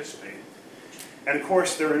actually participate. And of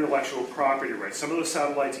course, their intellectual property rights. Some of those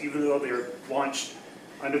satellites, even though they're launched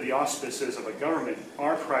under the auspices of a government,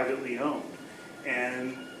 are privately owned,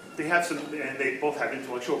 and they both have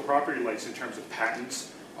intellectual property rights in terms of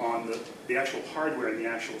patents on the actual hardware and the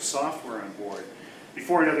actual software on board.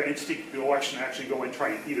 Before another entity will actually go and try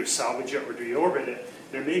and either salvage it or deorbit it,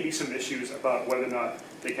 there may be some issues about whether or not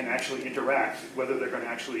they can actually interact, whether they're going to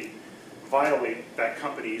actually violate that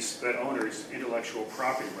owner's intellectual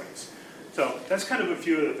property rights. So that's kind of a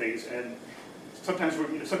few of the things, and sometimes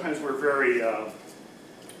we're very, I'm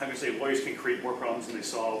going to say lawyers can create more problems than they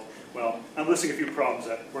solve. Well, I'm listing a few problems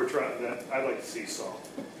that I'd like to see solved.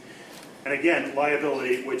 And again,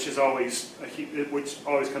 liability, which always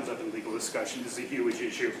comes up in legal discussion, is a huge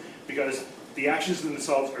issue because the actions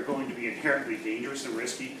themselves are going to be inherently dangerous and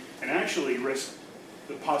risky, and actually risk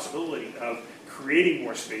the possibility of creating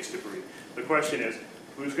more space debris. The question is,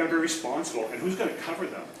 who's going to be responsible and who's going to cover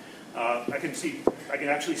them? I can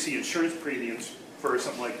actually see insurance premiums for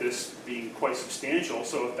something like this being quite substantial.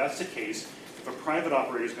 So if that's the case, if a private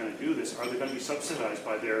operator is going to do this, are they going to be subsidized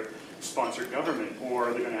by their sponsored government, or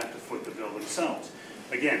are they going to have to foot the bill themselves?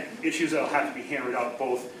 Again, issues that will have to be hammered out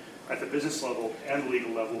both at the business level and the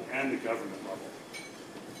legal level and the government level.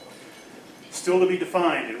 Still to be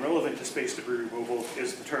defined and relevant to space debris removal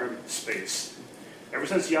is the term space. Ever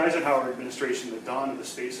since the Eisenhower administration, the dawn of the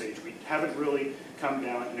space age, we haven't really come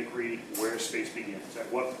down and agreed where space begins, at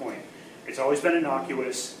what point. It's always been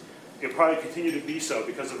innocuous. It'll probably continue to be so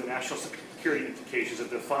because of the national security implications of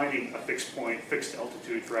defining a fixed point, fixed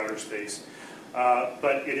altitude for outer space.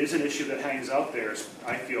 But it is an issue that hangs out there,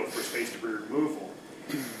 I feel, for space debris removal.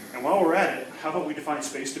 And while we're at it, how about we define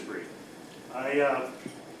space debris? I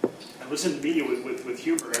listen to media with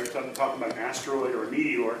humor every time they talk about an asteroid or a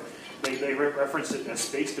meteor. They reference it as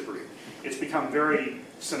space debris. It's become very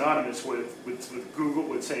synonymous with Google,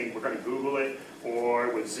 with saying we're going to Google it,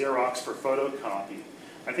 or with Xerox for photocopy.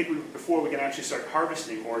 I think before we can actually start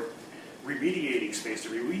harvesting or remediating space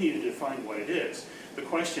debris, we need to define what it is. The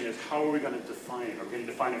question is, how are we going to define it? Are we going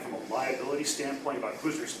to define it from a liability standpoint about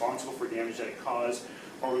who's responsible for damage that it caused,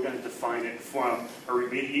 or are we going to define it from a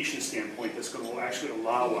remediation standpoint that's going to actually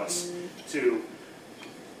allow us to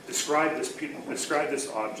describe this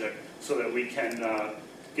object so that we can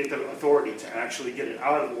get the authority to actually get it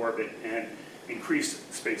out of orbit and increase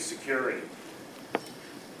space security?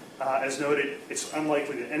 As noted, it's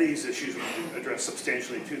unlikely that any of these issues will be addressed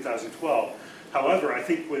substantially in 2012. However, I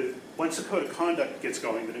think once the Code of Conduct gets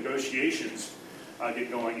going, the negotiations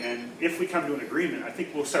get going, and if we come to an agreement, I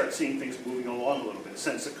think we'll start seeing things moving along a little bit,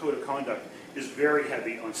 since the Code of Conduct is very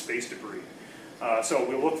heavy on space debris. So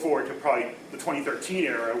we'll look forward to probably the 2013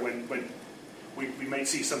 era when we might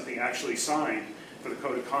see something actually signed for the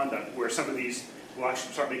Code of Conduct, where some of these will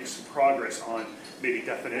actually start making some progress on maybe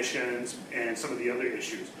definitions and some of the other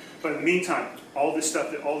issues. But in the meantime, all these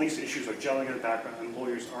issues are gelling in the background, and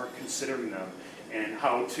lawyers are considering them and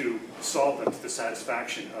how to solve them to the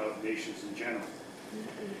satisfaction of nations in general.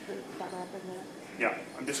 Yeah,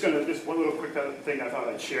 I'm just going to, just one little quick thing I thought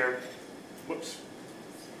I'd share. Whoops.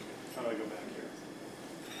 How do I go back here?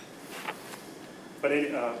 But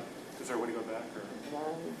is there a way to go back?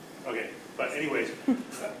 Or? Okay, but anyways,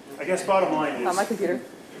 I guess bottom line is... On my computer.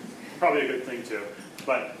 Probably a good thing too.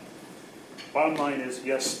 But bottom line is,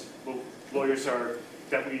 yes, lawyers are,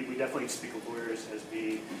 we definitely speak of lawyers as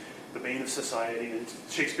being the bane of society, and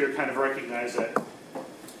Shakespeare kind of recognized that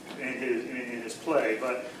in his play.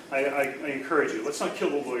 But I encourage you, let's not kill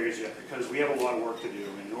the lawyers yet, because we have a lot of work to do.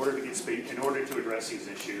 In order to get space, in order to address these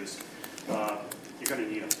issues, you're going to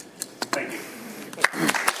need them. Thank you.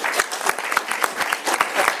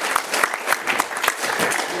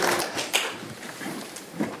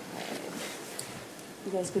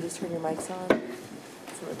 You guys could just turn your mics on.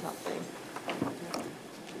 It's on the top thing.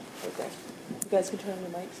 Okay. You guys can turn on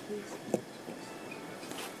your mics, please.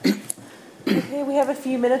 Okay, we have a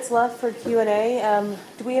few minutes left for Q&A.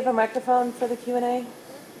 Do we have a microphone for the Q&A?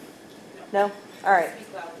 No? All right.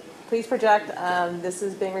 Please project. This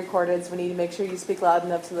is being recorded, so we need to make sure you speak loud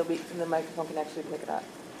enough so that the microphone can actually pick it up.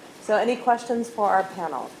 So any questions for our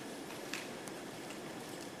panel?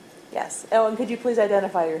 Yes. Oh, and could you please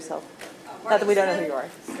identify yourself? Not that we don't know who you are.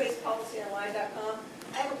 SpacePolicyOnline.com.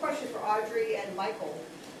 I have a question for Audrey and Michael,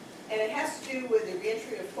 and it has to do with the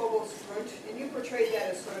reentry of Phobos Frunt, and you portrayed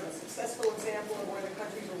that as sort of a successful example of where the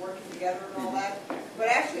countries are working together and all that, but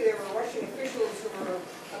actually there were Russian officials who were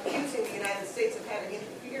accusing the United States of having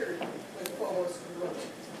interfered with Phobos Frunt.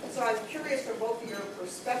 So I'm curious from both of your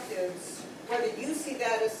perspectives whether you see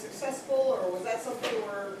that as successful, or was that something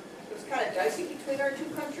where it was kind of dicey between our two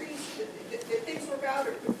countries? Did things work out,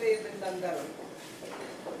 or could they have been done better?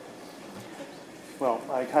 Well,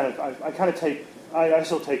 I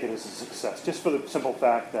still take it as a success, just for the simple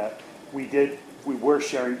fact that we were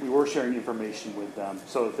sharing information with them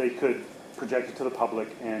so that they could project it to the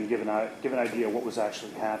public and give an idea of what was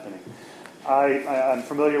actually happening. I'm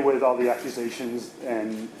familiar with all the accusations,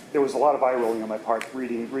 and there was a lot of eye rolling on my part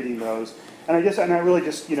reading those, and I really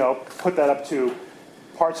just put that up to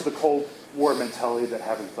parts of the Cold War mentality that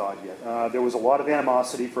haven't thawed yet. There was a lot of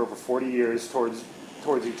animosity for over 40 years towards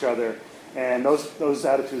each other, and those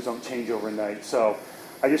attitudes don't change overnight. So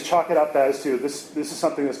I just chalk it up as to this is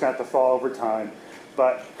something that's going to have to thaw over time.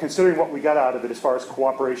 But considering what we got out of it as far as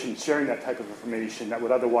cooperation, sharing that type of information that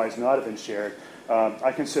would otherwise not have been shared,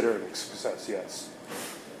 I consider it a success, yes.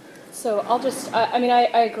 So I'll just, I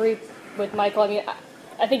agree with Michael.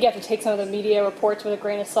 I think you have to take some of the media reports with a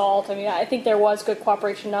grain of salt. I think there was good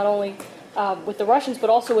cooperation not only with the Russians, but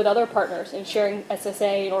also with other partners in sharing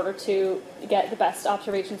SSA in order to get the best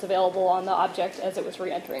observations available on the object as it was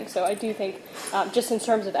re-entering. So I do think, just in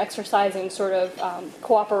terms of exercising sort of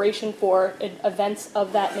cooperation for events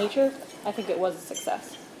of that nature, I think it was a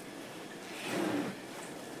success.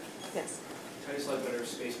 Yes. Titus Ledbetter,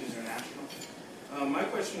 Space News International. My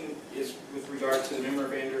question is with regard to the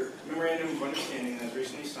Memorandum of Understanding that was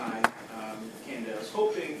recently signed with Canada. I was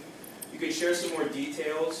hoping you could share some more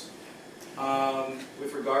details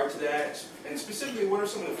with regard to that, and specifically, what are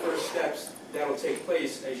some of the first steps that will take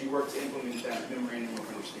place as you work to implement that Memorandum of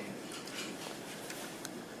Understanding?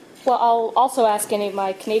 Well, I'll also ask any of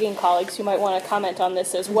my Canadian colleagues who might want to comment on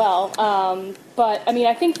this as well. But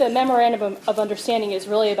I think the Memorandum of Understanding is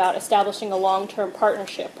really about establishing a long-term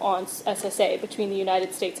partnership on SSA between the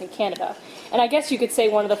United States and Canada. And I guess you could say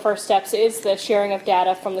one of the first steps is the sharing of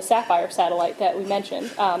data from the Sapphire satellite that we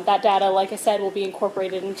mentioned. That data, like I said, will be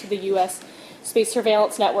incorporated into the U.S. Space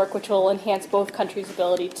Surveillance Network, which will enhance both countries'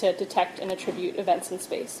 ability to detect and attribute events in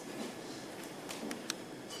space.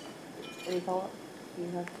 Any follow-up?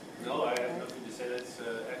 No, I have nothing to say. That's an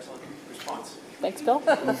excellent response. Thanks, Bill.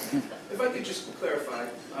 If I could just clarify,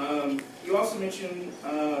 you also mentioned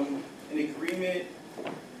an agreements,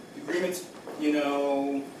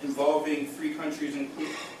 involving three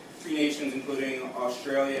nations, including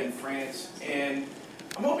Australia and France. And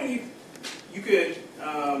I'm hoping you could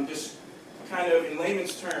just kind of, in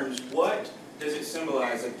layman's terms, what does it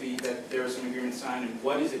symbolize that there are some agreements signed, and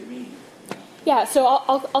what does it mean? Yeah, so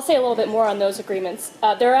I'll say a little bit more on those agreements.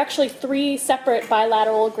 There are actually 3 separate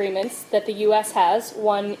bilateral agreements that the U.S. has,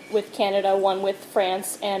 one with Canada, one with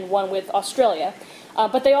France, and one with Australia.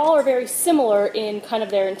 But they all are very similar in kind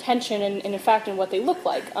of their intention and in fact, in what they look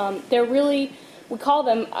like. They're really, we call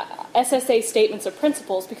them SSA statements of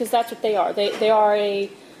principles because that's what they are. They are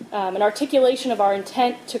an articulation of our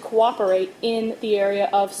intent to cooperate in the area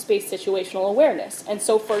of space situational awareness. And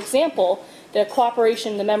so, for example, the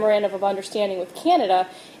cooperation, the Memorandum of Understanding with Canada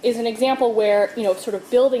is an example where, sort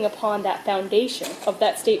of building upon that foundation of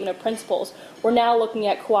that statement of principles, we're now looking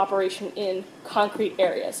at cooperation in concrete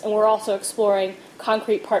areas. And we're also exploring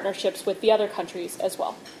concrete partnerships with the other countries as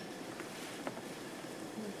well.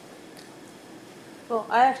 Well,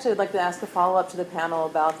 I actually would like to ask a follow-up to the panel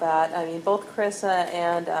about that. Both Carissa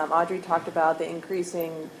and Audrey talked about the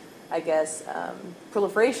increasing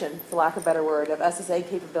proliferation, for lack of a better word, of SSA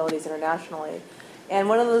capabilities internationally. And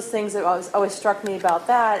one of those things that always struck me about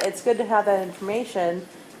that, it's good to have that information,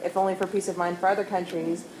 if only for peace of mind for other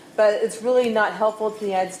countries, but it's really not helpful to the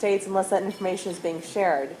United States unless that information is being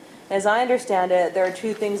shared. As I understand it, there are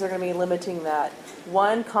 2 things that are going to be limiting that.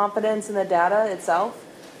 1, confidence in the data itself,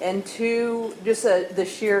 and 2, just the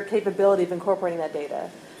sheer capability of incorporating that data.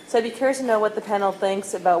 So I'd be curious to know what the panel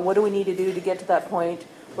thinks about what do we need to do to get to that point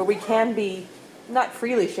where we can be not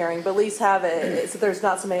freely sharing, but at least have it so there's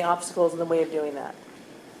not so many obstacles in the way of doing that.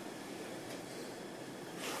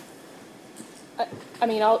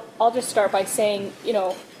 I'll just start by saying,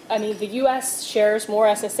 the U.S. shares more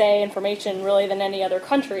SSA information really than any other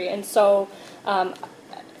country, and so,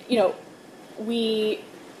 we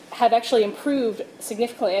have actually improved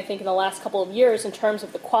significantly, I think, in the last couple of years in terms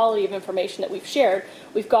of the quality of information that we've shared.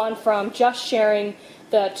 We've gone from just sharing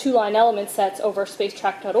the two-line element sets over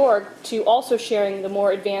spacetrack.org to also sharing the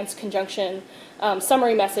more advanced conjunction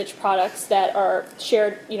summary message products that are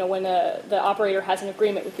shared, when the operator has an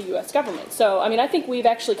agreement with the U.S. government. So, I think we've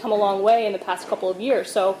actually come a long way in the past couple of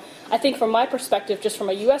years. So I think from my perspective, just from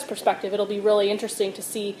a U.S. perspective, it'll be really interesting to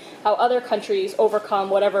see how other countries overcome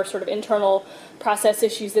whatever sort of internal process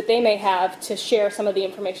issues that they may have to share some of the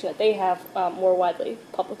information that they have more widely,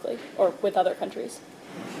 publicly, or with other countries.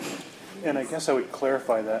 And I guess I would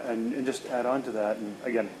clarify that and just add on to that. And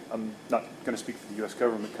again, I'm not going to speak for the U.S.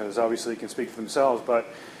 government because obviously they can speak for themselves. But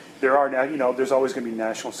there are now, there's always going to be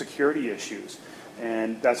national security issues,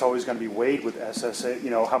 and that's always going to be weighed with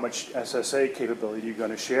SSA. How much SSA capability you're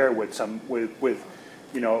going to share with somebody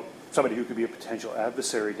who could be a potential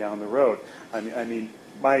adversary down the road.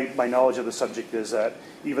 My knowledge of the subject is that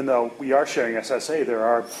even though we are sharing SSA, there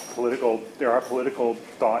are political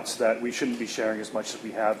thoughts that we shouldn't be sharing as much as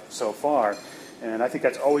we have so far, and I think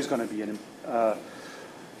that's always going to be a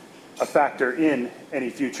factor in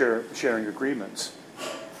any future sharing agreements.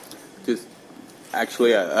 Just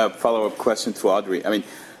actually a follow-up question to Audrey.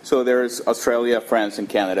 So there's Australia, France, and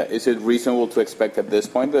Canada. Is it reasonable to expect at this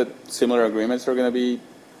point that similar agreements are going to be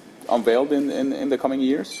unveiled in the coming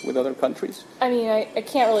years with other countries? I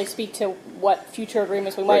can't really speak to what future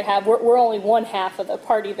agreements we might have. We're only one half of the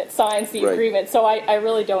party that signs the agreement, so I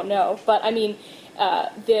really don't know. But the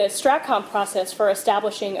Stratcom process for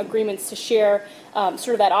establishing agreements to share sort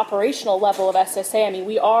of that operational level of SSA,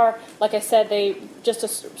 we are, like I said, they just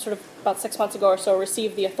sort of about 6 months ago or so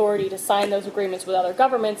received the authority to sign those agreements with other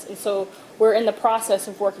governments, and so we're in the process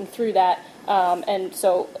of working through that. And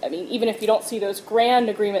so, even if you don't see those grand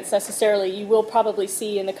agreements necessarily, you will probably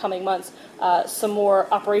see in the coming months some more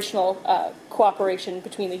operational cooperation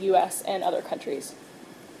between the U.S. and other countries.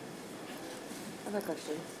 Other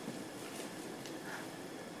questions?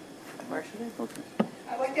 Okay.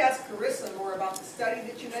 I'd like to ask Carissa more about the study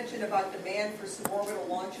that you mentioned about demand for suborbital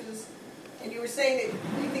launches. And you were saying that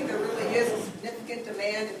you think there really is a significant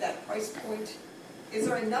demand at that price point. Is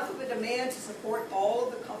there enough of a demand to support all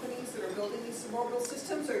of the companies that are building these suborbital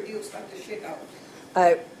systems, or do you expect to shake out?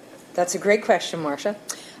 That's a great question, Marcia,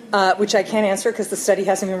 which I can't answer because the study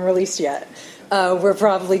hasn't been released yet. We're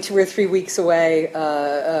probably 2 or 3 weeks away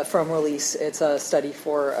from release. It's a study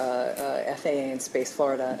for FAA in Space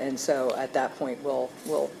Florida, and so at that point we'll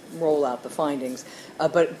roll out the findings.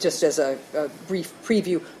 But just as a brief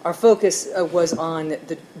preview, our focus was on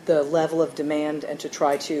the level of demand and to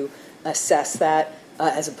try to assess that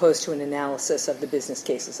as opposed to an analysis of the business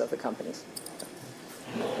cases of the companies.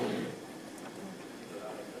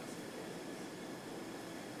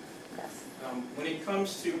 When it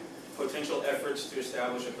comes to potential efforts to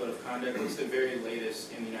establish a code of conduct, what's the very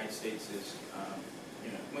latest in the United States is,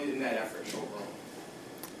 in that effort overall?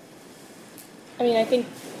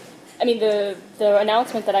 The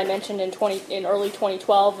announcement that I mentioned in early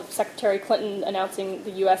 2012 of Secretary Clinton announcing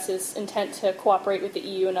the U.S.'s intent to cooperate with the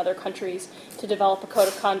EU and other countries to develop a code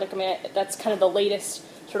of conduct, that's kind of the latest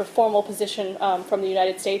sort of formal position from the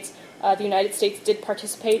United States. The United States did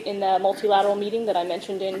participate in the multilateral meeting that I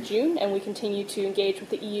mentioned in June, and we continue to engage with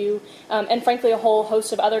the EU and, frankly, a whole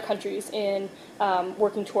host of other countries in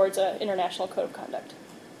working towards an international code of conduct.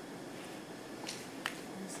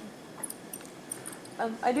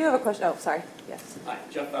 I do have a question. Oh, sorry. Yes. Hi,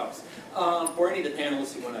 Jeff Bowes. For any of the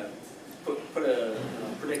panelists who want to put a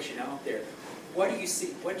prediction out there, what do you see?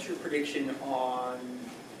 What's your prediction on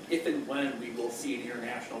if and when we will see an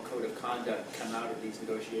international code of conduct come out of these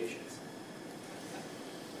negotiations?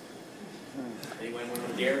 Anyone want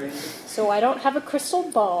to dare in? So I don't have a crystal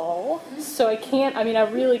ball, so I can't, I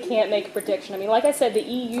really can't make a prediction. Like I said, the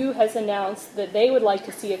EU has announced that they would like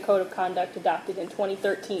to see a code of conduct adopted in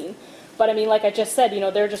 2013. But like I just said,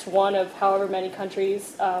 they're just one of however many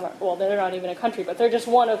countries, well, they're not even a country, but they're just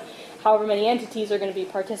one of however many entities are going to be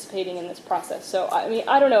participating in this process. So,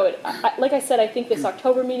 I don't know. Like I said, I think this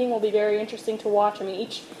October meeting will be very interesting to watch.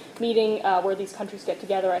 Each meeting where these countries get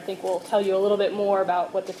together, I think will tell you a little bit more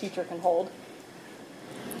about what the future can hold.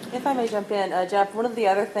 If I may jump in, Jeff, one of the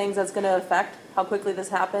other things that's going to affect how quickly this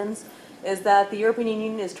happens is that the European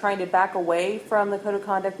Union is trying to back away from the Code of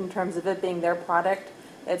Conduct in terms of it being their product.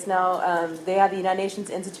 It's now, they have the United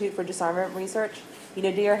Nations Institute for Disarmament Research.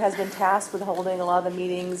 UNODIR has been tasked with holding a lot of the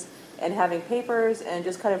meetings and having papers and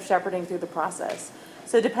just kind of shepherding through the process.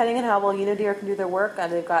 So depending on how well UNODIR can do their work,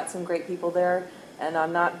 and they've got some great people there, and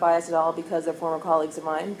I'm not biased at all because they're former colleagues of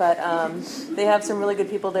mine, but they have some really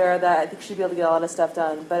good people there that I think should be able to get a lot of stuff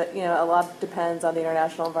done. But, a lot depends on the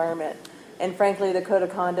international environment. And frankly, the Code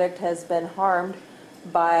of Conduct has been harmed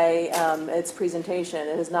by its presentation.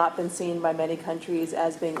 It has not been seen by many countries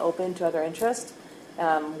as being open to other interests.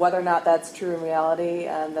 Whether or not that's true in reality,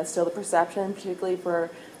 that's still the perception, particularly for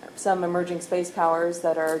some emerging space powers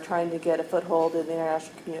that are trying to get a foothold in the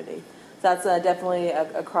international community. So that's definitely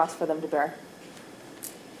a cross for them to bear.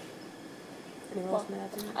 Anyone else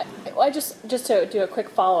want to add to that? I just to do a quick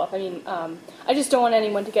follow-up, I mean, I just don't want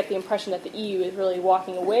anyone to get the impression that the EU is really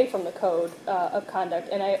walking away from the code of conduct,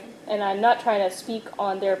 and I'm not trying to speak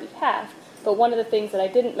on their behalf, but one of the things that I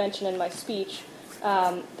didn't mention in my speech,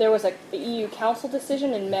 there was a EU Council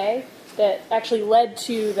decision in May that actually led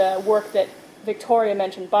to the work that Victoria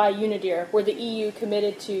mentioned by UNIDIR, where the EU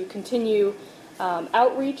committed to continue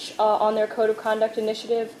outreach on their Code of Conduct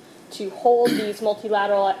initiative, to hold these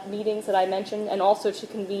multilateral meetings that I mentioned, and also to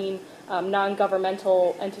convene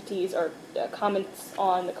non-governmental entities or comments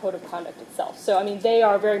on the Code of Conduct itself. So, I mean, they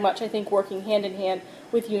are very much, I think, working hand in hand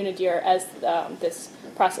with UNIDIR as this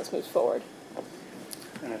process moves forward.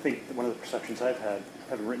 And I think one of the perceptions I've had,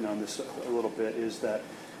 having written on this a little bit, is that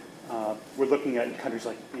we're looking at countries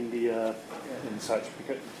like India and such,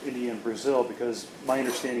 India and Brazil, because my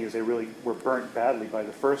understanding is they really were burnt badly by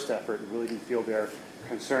the first effort and really didn't feel their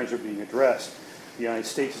concerns are being addressed. The United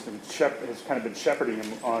States has kind of been shepherding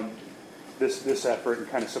them on this effort and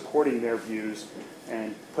kind of supporting their views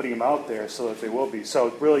and putting them out there so that they will be. So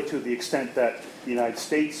really, to the extent that the United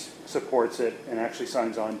States supports it and actually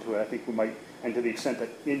signs on to it, I think we might, and to the extent that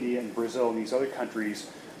India and Brazil and these other countries,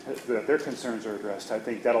 that their concerns are addressed, I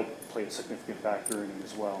think that'll play a significant factor in it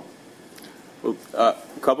as well. Well, a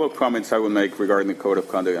couple of comments I would make regarding the Code of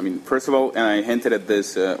Conduct. I mean, first of all, and I hinted at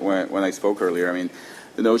this when I spoke earlier, I mean,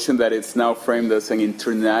 the notion that it's now framed as an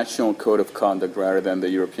international Code of Conduct rather than the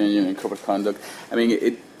European Union Code of Conduct, I mean,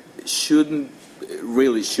 it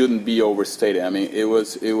really shouldn't be overstated. I mean,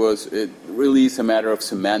 it really is a matter of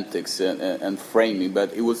semantics and framing,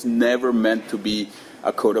 but it was never meant to be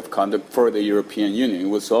a code of conduct for the European Union. It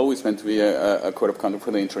was always meant to be a code of conduct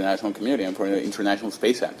for the international community and for the international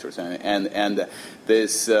space actors. And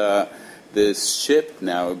this shift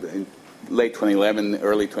now, in late 2011,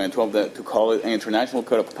 early 2012, to call it an international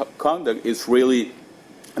code of conduct is really,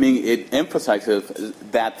 I mean, it emphasizes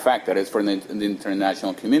that fact that it's for the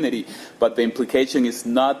international community, but the implication is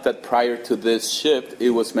not that prior to this shift, it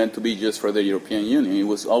was meant to be just for the European Union. It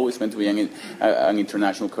was always meant to be an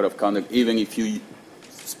international code of conduct, even if you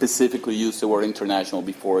specifically use the word international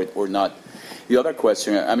before it or not. The other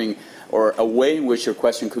question, I mean, or a way in which your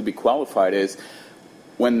question could be qualified is,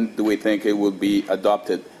 when do we think it will be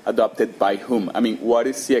adopted? Adopted by whom? I mean, what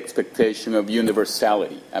is the expectation of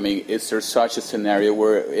universality? I mean, is there such a scenario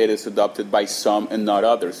where it is adopted by some and not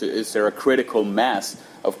others? Is there a critical mass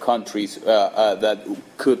of countries that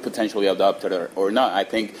could potentially adopt it or not? I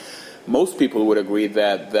think most people would agree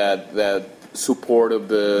that support of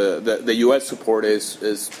the U.S. support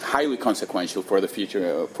is highly consequential for the future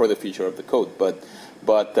of the code, but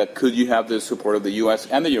could you have the support of the U.S.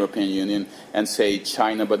 and the European Union and say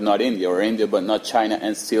China but not India, or India but not China,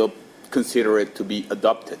 and still consider it to be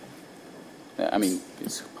adopted? I mean,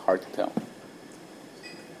 it's hard to tell.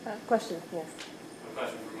 Question, yes. A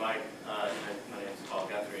question for Mike. My name is Paul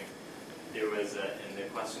Guthrie. There was, and the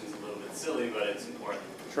question's a little bit silly, but it's important.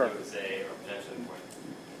 Sure. There was or potentially important.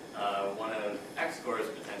 One of Xcor's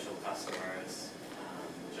potential customers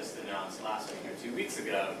just announced last week or 2 weeks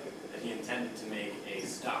ago that he intended to make a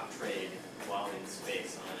stock trade while in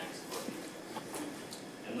space on an Xcor.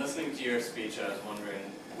 And listening to your speech, I was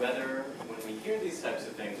wondering whether, when we hear these types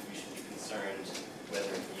of things, we should be concerned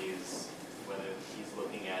whether he's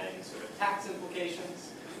looking at any sort of tax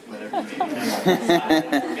implications, whether he maybe has some inside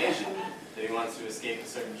information that he wants to escape a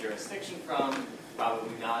certain jurisdiction from.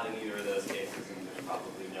 Probably not in either of those cases, and there's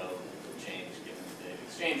probably no change given the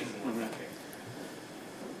exchanges and what's happening.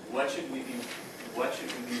 What should we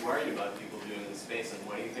be worried about people doing in space, and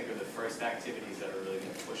what do you think are the first activities that are really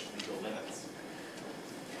going to push legal limits?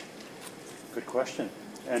 Good question,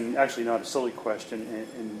 and actually not a silly question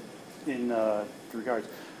in regards.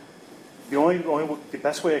 The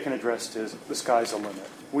best way I can address it is the sky's the limit.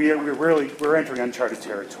 We're entering uncharted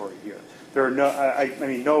territory here. There are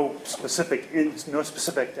no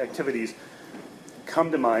specific activities come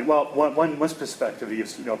to mind. Well, one specific activity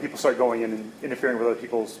is people start going in and interfering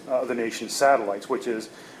with other nations' satellites, which is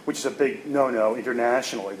a big no-no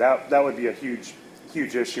internationally. That would be a huge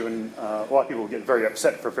issue, and a lot of people would get very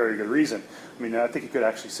upset for very good reason. I mean, I think you could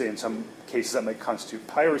actually say in some cases that might constitute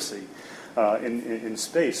piracy in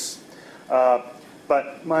space.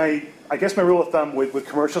 But I guess my rule of thumb with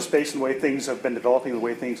commercial space and the way things have been developing, the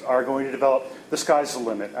way things are going to develop, the sky's the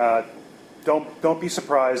limit. Don't be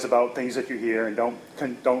surprised about things that you hear, and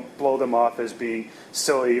don't blow them off as being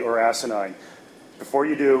silly or asinine. Before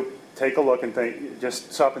you do, take a look and think.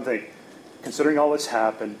 Just stop and think. considering all that's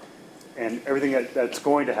happened and everything that's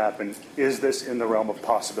going to happen, is this in the realm of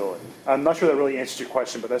possibility? I'm not sure that really answers your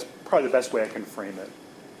question, but that's probably the best way I can frame it.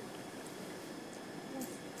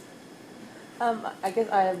 I guess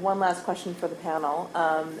I have one last question for the panel.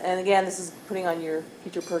 And again, this is putting on your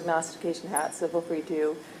future prognostication hat, so feel free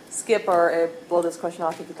to skip or blow this question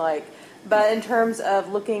off if you'd like. But in terms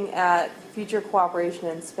of looking at future cooperation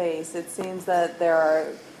in space, it seems that there are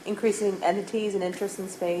increasing entities and interest in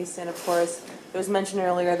space. And of course, it was mentioned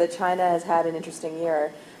earlier that China has had an interesting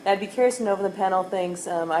year. And I'd be curious to know if the panel thinks,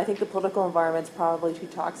 I think the political environment's probably too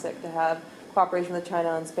toxic to have cooperation with China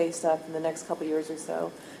on space stuff in the next couple years or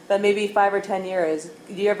so. But maybe 5 or 10 years,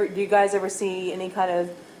 do you guys ever see any kind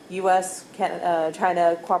of U.S.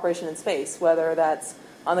 China cooperation in space, whether that's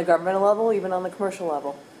on the governmental level, even on the commercial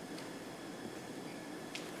level?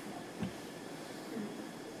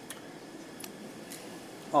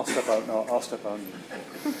 I'll step out. No, I'll step out.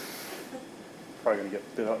 Probably going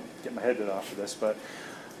to get my head bit off of this, but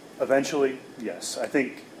eventually, yes. I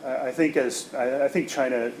think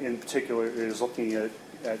China in particular is looking at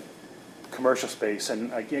commercial space,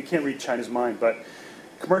 and I can't read China's mind, but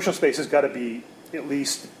commercial space has got to be at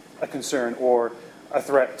least a concern or a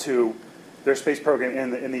threat to their space program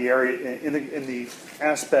in the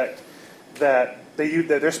aspect that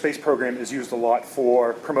their space program is used a lot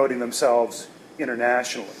for promoting themselves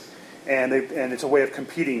internationally, and it's a way of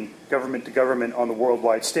competing government to government on the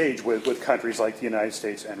worldwide stage with countries like the United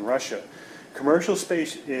States and Russia. Commercial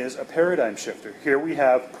space is a paradigm shifter. Here we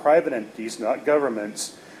have private entities, not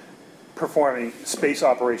governments, performing space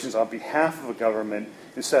operations on behalf of a government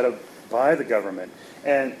instead of by the government.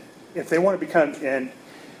 And if they want to become, and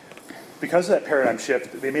because of that paradigm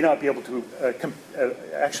shift, they may not be able to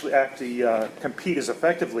actually compete as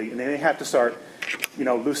effectively, and they may have to start,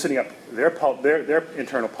 loosening up their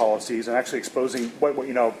internal policies and actually exposing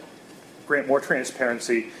grant more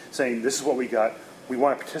transparency, saying this is what we got. We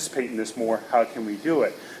want to participate in this more. How can we do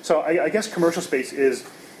it? So I guess commercial space is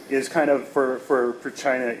kind of for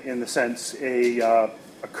China in the sense a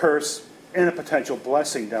curse and a potential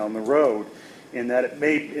blessing down the road, in that it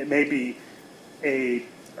may be a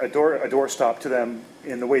doorstop to them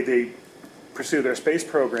in the way they pursue their space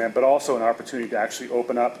program, but also an opportunity to actually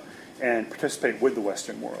open up and participate with the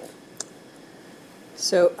Western world.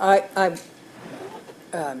 So I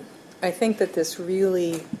think that this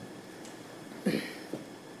really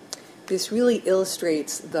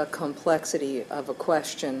illustrates the complexity of a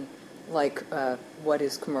question like what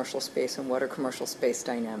is commercial space and what are commercial space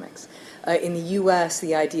dynamics. In the U.S.,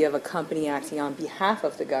 the idea of a company acting on behalf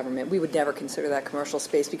of the government, we would never consider that commercial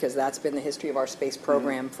space because that's been the history of our space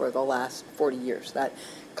program for the last 40 years, that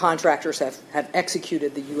contractors have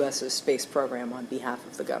executed the U.S.'s space program on behalf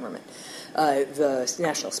of the government. The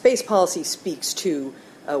National Space Policy speaks to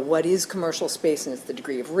what is commercial space, and it's the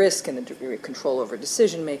degree of risk and the degree of control over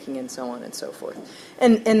decision making, and so on and so forth.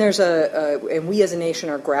 And there's and we as a nation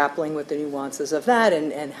are grappling with the nuances of that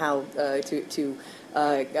and how to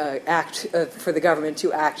act for the government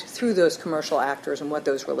to act through those commercial actors and what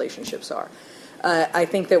those relationships are. I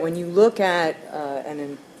think that when you look at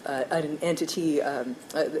an entity,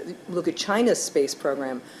 look at China's space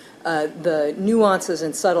program, the nuances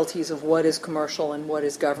and subtleties of what is commercial and what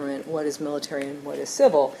is government, what is military and what is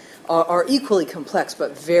civil are equally complex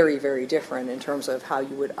but very, very different in terms of how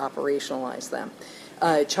you would operationalize them.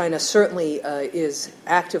 China certainly is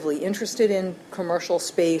actively interested in commercial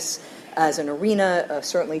space as an arena,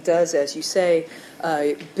 certainly does, as you say,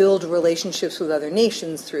 build relationships with other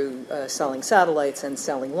nations through selling satellites and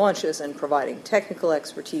selling launches and providing technical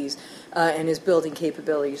expertise, and is building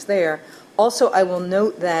capabilities there. Also, I will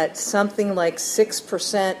note that something like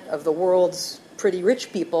 6% of the world's pretty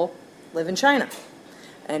rich people live in China.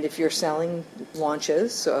 And if you're selling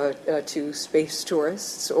launches to space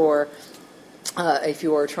tourists, or if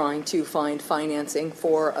you are trying to find financing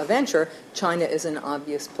for a venture, China is an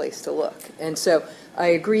obvious place to look. And so I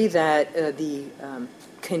agree that the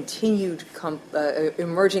continued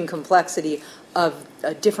emerging complexity of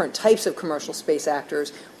different types of commercial space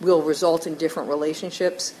actors will result in different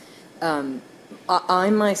relationships. I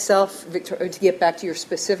myself, Victoria, to get back to your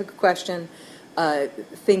specific question,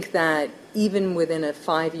 think that even within a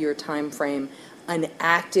 5-year time frame, an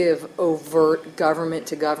active, overt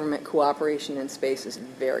government-to-government cooperation in space is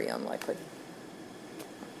very unlikely.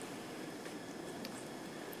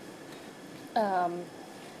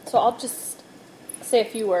 So I'll just say a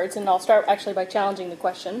few words, and I'll start actually by challenging the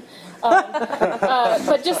question.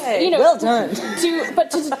 But just, well done.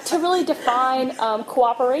 to really define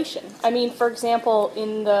cooperation. I mean, for example,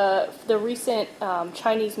 in the recent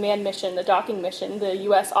Chinese manned mission, the docking mission, the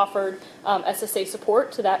U.S. offered SSA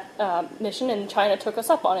support to that mission, and China took us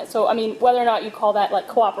up on it. So, I mean, whether or not you call that like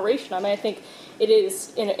cooperation, I mean, I think it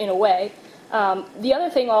is in a way. The other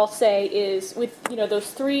thing I'll say is with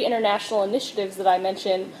those 3 international initiatives that I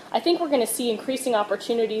mentioned, I think we're going to see increasing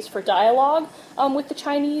opportunities for dialogue with the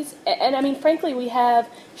Chinese. And I mean, frankly, we have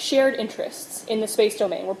shared interests in the space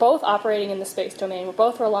domain. We're both operating in the space domain. We're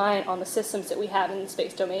both reliant on the systems that we have in the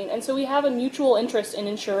space domain. And so we have a mutual interest in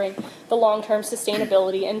ensuring the long-term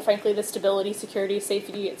sustainability and, frankly, the stability, security,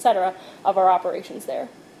 safety, et cetera, of our operations there.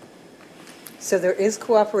 So there is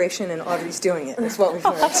cooperation, and Audrey's doing it. That's what we've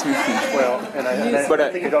learned. Well,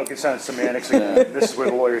 I think it all gets down to semantics. Again. This is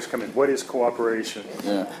where the lawyers come in. What is cooperation?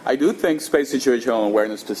 Yeah, I do think space situational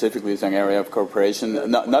awareness specifically is an area of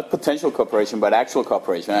cooperation, not potential cooperation, but actual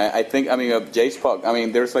cooperation. I think,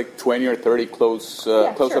 JSPOC, there's like 20 or 30 close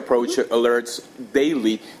approach alerts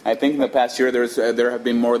daily. I think in the past year there have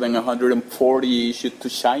been more than 140 issued to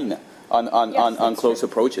China on close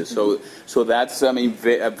approaches. So that's a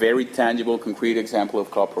very tangible, concrete example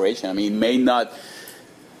of cooperation. I mean, it may not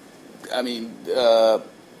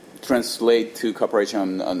translate to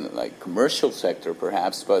cooperation on like commercial sector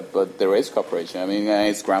perhaps, but there is cooperation. I mean,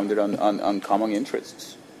 it's grounded on common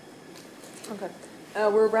interests. Okay.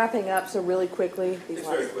 We're wrapping up, so really quickly. It's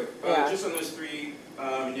very quick. Just on those 3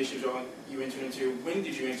 initiatives you entered into, when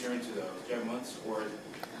did you enter into those? Do you have months or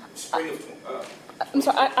spring of... I'm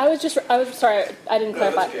sorry, I was sorry, I didn't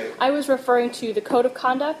clarify. Okay. I was referring to the Code of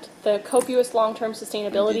Conduct, the Copious Long-Term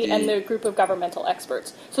Sustainability, and the group of governmental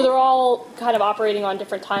experts. So they're all kind of operating on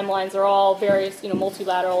different timelines. They're all various,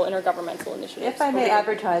 multilateral, intergovernmental initiatives. If I may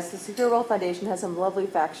advertise, the Secure World Foundation has some lovely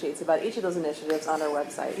fact sheets about each of those initiatives on our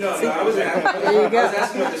website. No, I was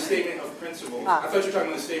asking about the statement of principles. I thought you were talking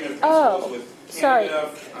about the statement of principles with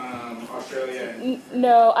Canada, Australia.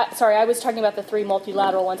 Sorry, I was talking about the 3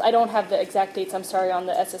 multilateral ones. I don't have the exact dates, I'm sorry, on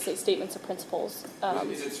the SSA statements of principles.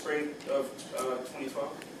 Is it spring of 2012?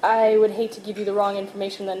 I would hate to give you the wrong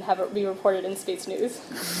information and have it be reported in Space News.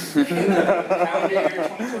 Calendar year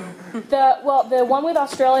 2012? The one with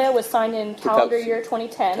Australia was signed in calendar year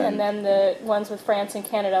 2010, and then the ones with France and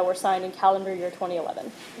Canada were signed in calendar year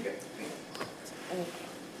 2011. Okay.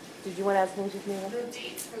 Did you want to ask anything, Jamila? The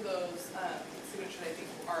dates for those signatures, I think,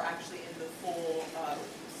 are actually in the full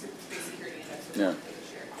Space Security Index report that was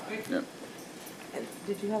shared. And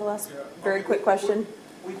did you have a last very quick question?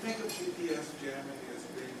 We think of GPS jamming as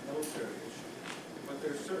being a military issue, but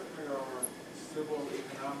there certainly are civil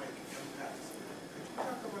economic impacts. Could you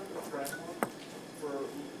talk about the framework for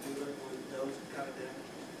dealing with those kind of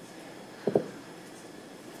damage?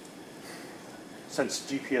 Since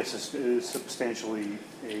GPS is substantially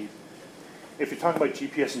if you're talking about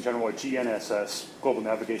GPS in general, or GNSS, Global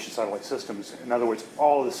Navigation Satellite Systems, in other words,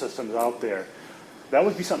 all of the systems out there, that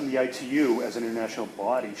would be something the ITU as an international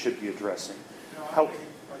body should be addressing. No,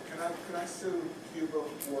 can I sue Cuba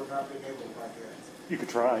for not being able to broadcast? You could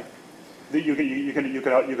try. You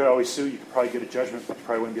could always sue. You could probably get a judgment, but you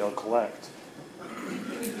probably wouldn't be able to collect.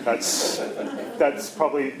 That's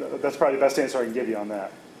probably the best answer I can give you on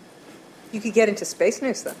that. You could get into Space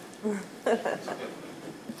News, though.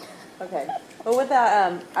 Okay. Well, with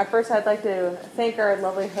that, first I'd like to thank our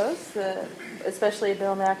lovely hosts, especially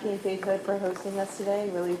Bill Mackey and Faith Hood for hosting us today.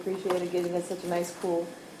 Really appreciated giving us such a nice, cool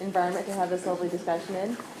environment to have this lovely discussion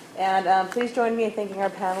in. And please join me in thanking our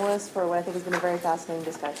panelists for what I think has been a very fascinating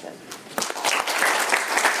discussion.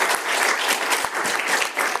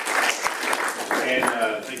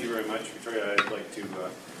 And thank you very much, Victoria. I'd like to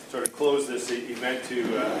sort of close this event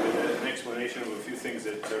with an explanation of a few things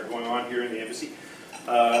that are going on here in the embassy.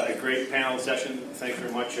 A great panel session. Thanks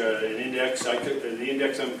very much. An index. The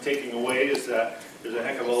index I'm taking away is that there's a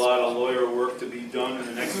heck of a lot of lawyer work to be done in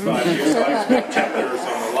the next 5 years. So I expect chapters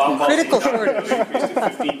on the law policy to increase to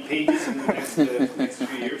 15 pages in the next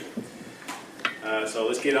few years. So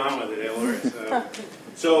let's get on with it, lawyers.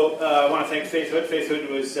 So I want to thank Faith Hood. Faith Hood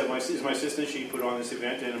is my assistant. She put on this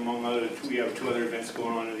event, and among others, we have 2 other events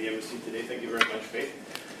going on in the embassy today. Thank you very much, Faith.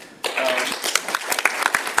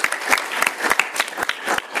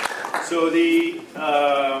 So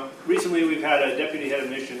recently we've had a deputy head of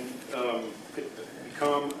mission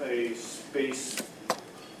become a space, I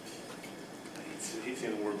hate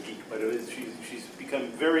saying the word geek, but she's become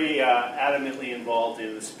very adamantly involved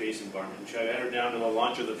in the space environment. I had her down to the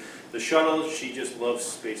launch of the shuttle. She just loves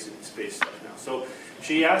space stuff now. So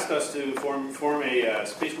she asked us to form a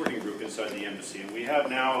space working group inside the embassy, and we have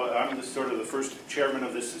now. I'm the first chairman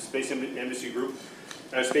of this space embassy group.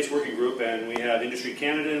 Space Working Group, and we have Industry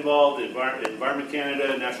Canada involved, Environment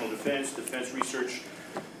Canada, National Defense, Defense Research,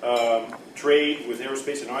 trade with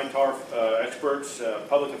aerospace and ITAR experts,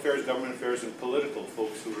 public affairs, government affairs, and political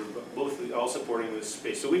folks who are both all supporting this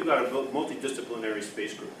space. So we've got a multidisciplinary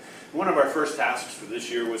space group. One of our first tasks for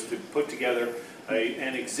this year was to put together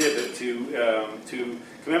an exhibit to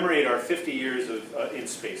commemorate our 50 years in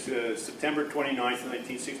space. September 29th,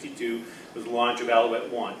 1962 was the launch of Alouette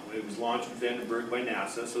 1. It was launched in Vandenberg by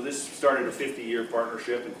NASA. So this started a 50-year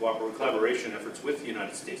partnership and collaboration efforts with the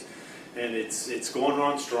United States. And it's going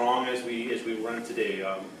on strong as we run today.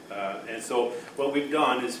 And so what we've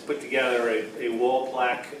done is put together a wall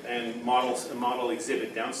plaque and model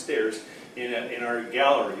exhibit downstairs in our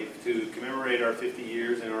gallery to commemorate our 50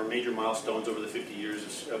 years and our major milestones over the 50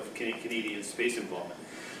 years of Canadian space involvement.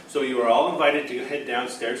 So you are all invited to head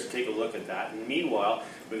downstairs to take a look at that. And meanwhile,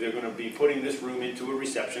 they're going to be putting this room into a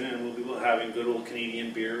reception, and we'll be having good old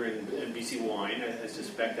Canadian beer and BC wine, I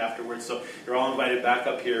suspect, afterwards. So you're all invited back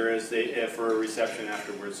up here for a reception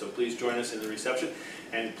afterwards. So please join us in the reception,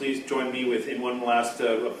 and please join me in one last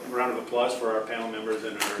round of applause for our panel members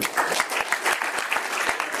and our